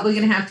 We're probably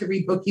going to have to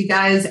rebook you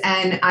guys,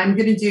 and I'm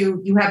going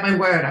to you have my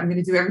word. I'm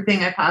going to do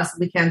everything I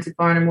possibly can to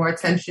garner more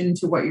attention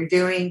to what you're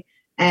doing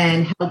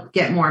and help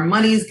get more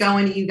monies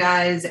going to you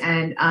guys.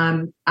 And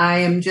I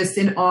am just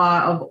in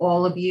awe of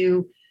all of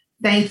you.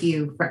 Thank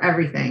you for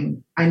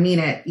everything. I mean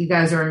it. You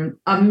guys are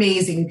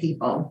amazing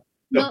people.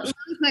 Well,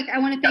 really quick, I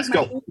want to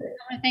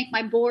thank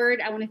my board.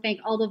 I want to thank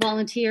all the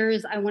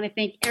volunteers. I want to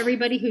thank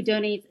everybody who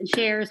donates and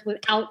shares.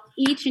 Without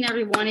each and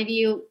every one of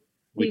you,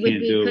 we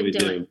couldn't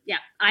do it. Yeah,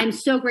 I'm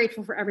so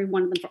grateful for every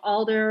one of them for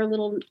all their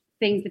little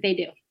things that they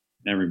do.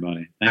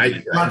 Everybody,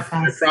 I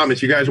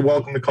promise you guys are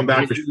welcome to come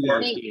back for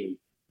sure.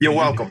 You're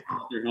welcome.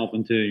 You're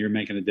helping too. You're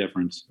making a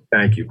difference.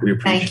 Thank you. We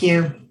appreciate. Thank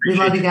you. We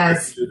love you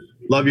guys.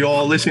 Love you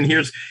all. Listen,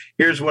 here's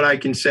what I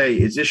can say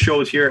is this show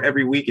is here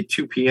every week at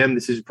 2 p.m.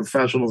 This is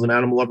Professionals and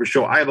Animal Lovers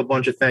Show. I have a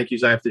bunch of thank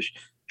yous I have to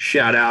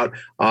shout out.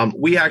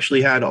 We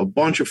actually had a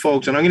bunch of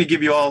folks, and I'm going to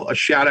give you all a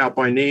shout out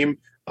by name.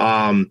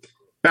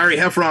 Barry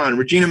Heffron,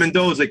 Regina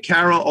Mendoza,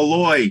 Carol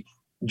Aloy,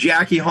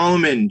 Jackie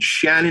Holloman,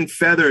 Shannon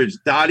Feathers,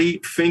 Dottie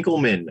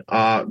Finkelman.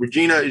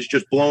 Regina is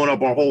just blowing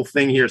up our whole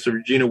thing here. So,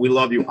 Regina, we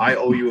love you. I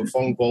owe you a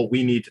phone call.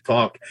 We need to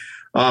talk.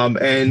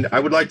 And I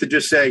would like to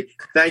just say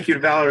thank you to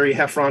Valerie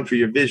Heffron for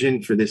your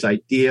vision, for this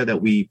idea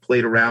that we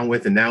played around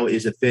with and now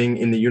is a thing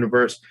in the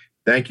universe.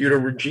 Thank you to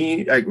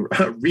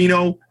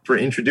Reno for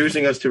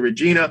introducing us to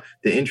Regina,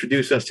 to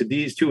introduce us to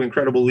these two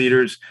incredible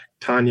leaders,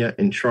 Tanya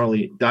and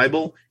Charlie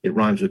Dybel. It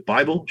rhymes with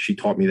Bible. She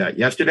taught me that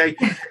yesterday.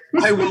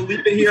 I will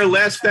leave it here.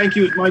 Last thank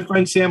you is my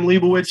friend Sam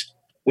Leibowitz.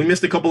 We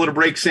missed a couple of the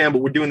breaks, Sam,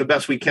 but we're doing the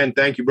best we can.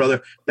 Thank you,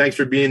 brother. Thanks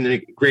for being a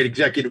great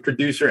executive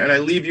producer. And I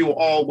leave you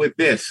all with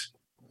this.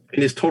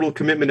 In his total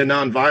commitment to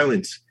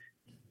nonviolence,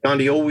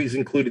 Gandhi always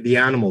included the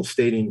animals,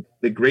 stating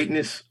the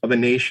greatness of a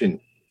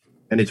nation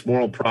and its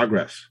moral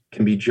progress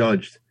can be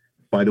judged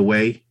by the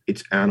way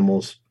its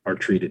animals are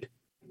treated.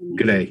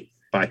 Good day.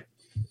 Bye.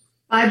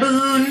 Bye,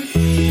 Boone.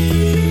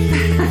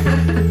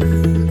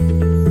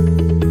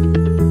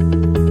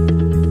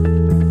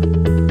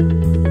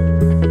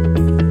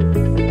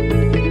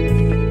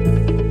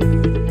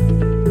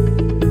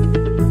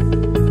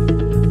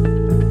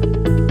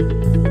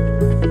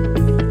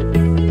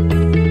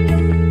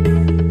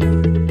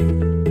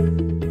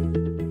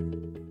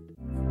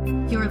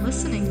 You're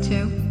listening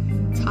to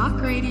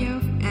Talk Radio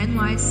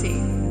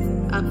NYC.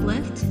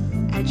 Uplift,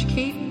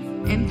 educate,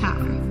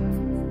 empower.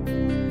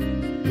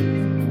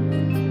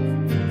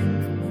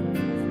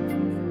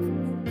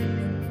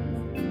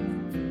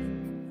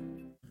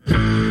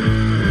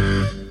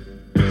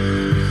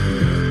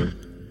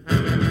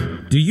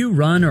 Do you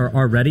run or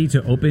are ready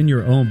to open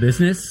your own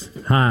business?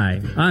 Hi,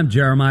 I'm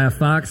Jeremiah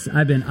Fox.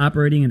 I've been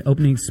operating and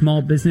opening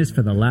small business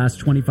for the last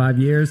 25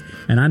 years,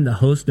 and I'm the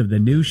host of the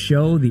new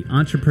show, The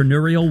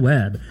Entrepreneurial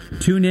Web.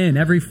 Tune in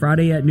every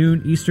Friday at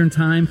noon Eastern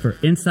Time for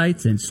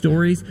insights and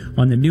stories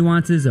on the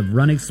nuances of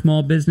running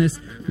small business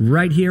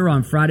right here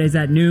on Fridays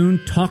at noon,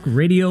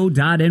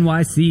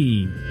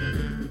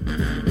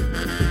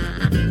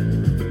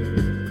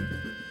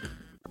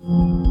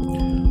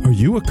 talkradio.nyc. Are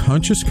you a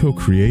conscious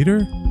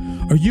co-creator?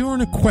 Are you on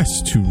a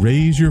quest to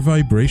raise your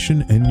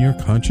vibration and your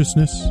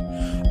consciousness?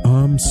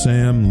 I'm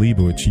Sam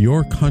Leibowitz,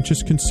 your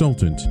conscious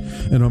consultant,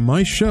 and on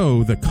my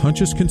show, The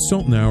Conscious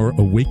Consultant Hour,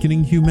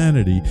 Awakening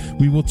Humanity,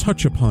 we will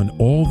touch upon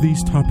all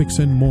these topics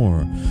and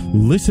more.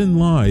 Listen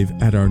live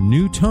at our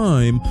new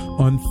time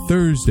on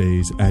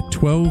Thursdays at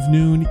 12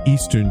 noon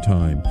Eastern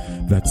Time.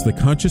 That's The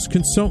Conscious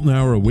Consultant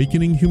Hour,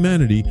 Awakening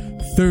Humanity,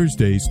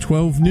 Thursdays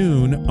 12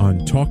 noon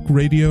on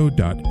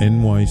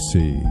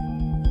talkradio.nyc.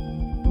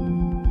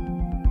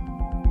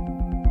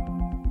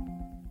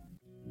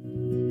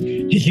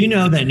 Did you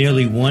know that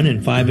nearly 1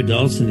 in 5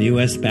 adults in the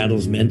U.S.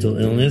 battles mental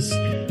illness?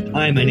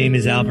 Hi, my name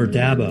is Albert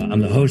Daba.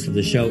 I'm the host of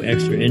the show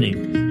Extra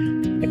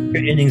Innings.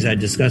 Extra Innings, I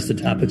discuss the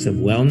topics of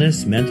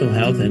wellness, mental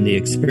health, and the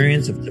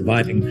experience of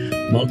surviving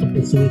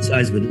multiple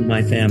suicides within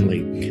my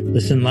family.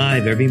 Listen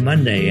live every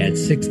Monday at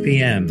 6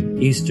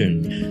 p.m.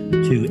 Eastern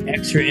to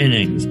Extra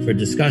Innings for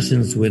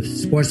discussions with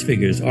sports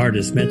figures,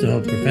 artists, mental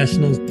health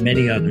professionals, and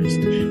many others.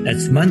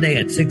 That's Monday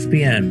at 6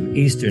 p.m.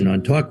 Eastern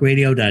on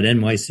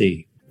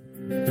talkradio.nyc.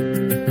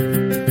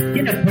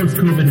 In a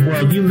post-COVID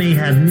world, you may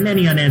have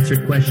many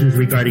unanswered questions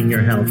regarding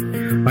your health.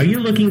 Are you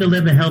looking to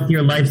live a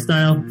healthier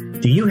lifestyle?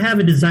 Do you have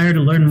a desire to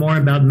learn more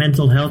about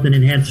mental health and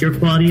enhance your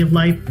quality of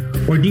life?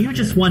 Or do you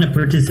just want to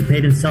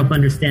participate in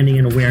self-understanding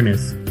and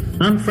awareness?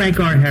 I'm Frank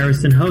R.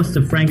 Harrison, host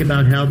of Frank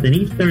About Health, and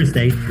each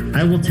Thursday,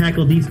 I will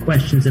tackle these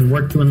questions and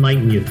work to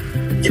enlighten you.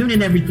 Tune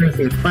in every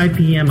Thursday at 5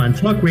 p.m. on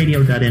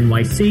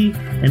talkradio.nyc,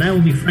 and I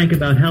will be Frank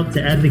About Health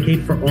to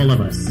advocate for all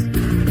of us.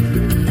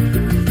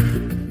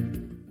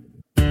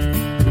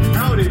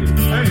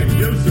 I am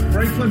Joseph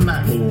Franklin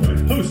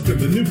McElroy, host of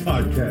the new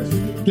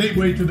podcast,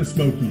 Gateway to the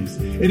Smokies.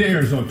 It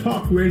airs on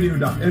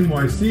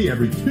talkradio.nyc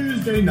every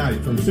Tuesday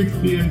night from 6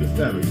 p.m. to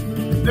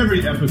 7.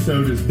 Every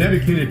episode is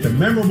dedicated to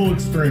memorable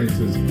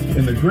experiences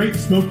in the Great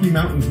Smoky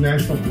Mountains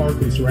National Park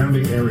and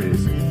surrounding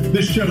areas.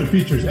 This show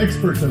features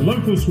experts and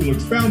locals who will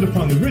expound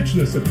upon the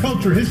richness of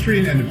culture,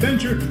 history, and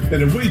adventure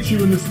that awaits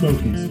you in the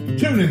Smokies.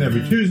 Tune in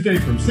every Tuesday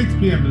from 6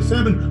 p.m. to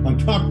 7 on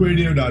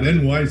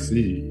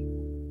talkradio.nyc.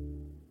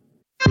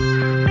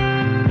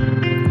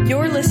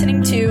 You're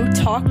listening to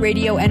Talk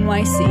Radio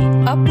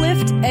NYC.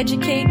 Uplift,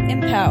 educate,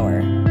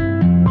 empower.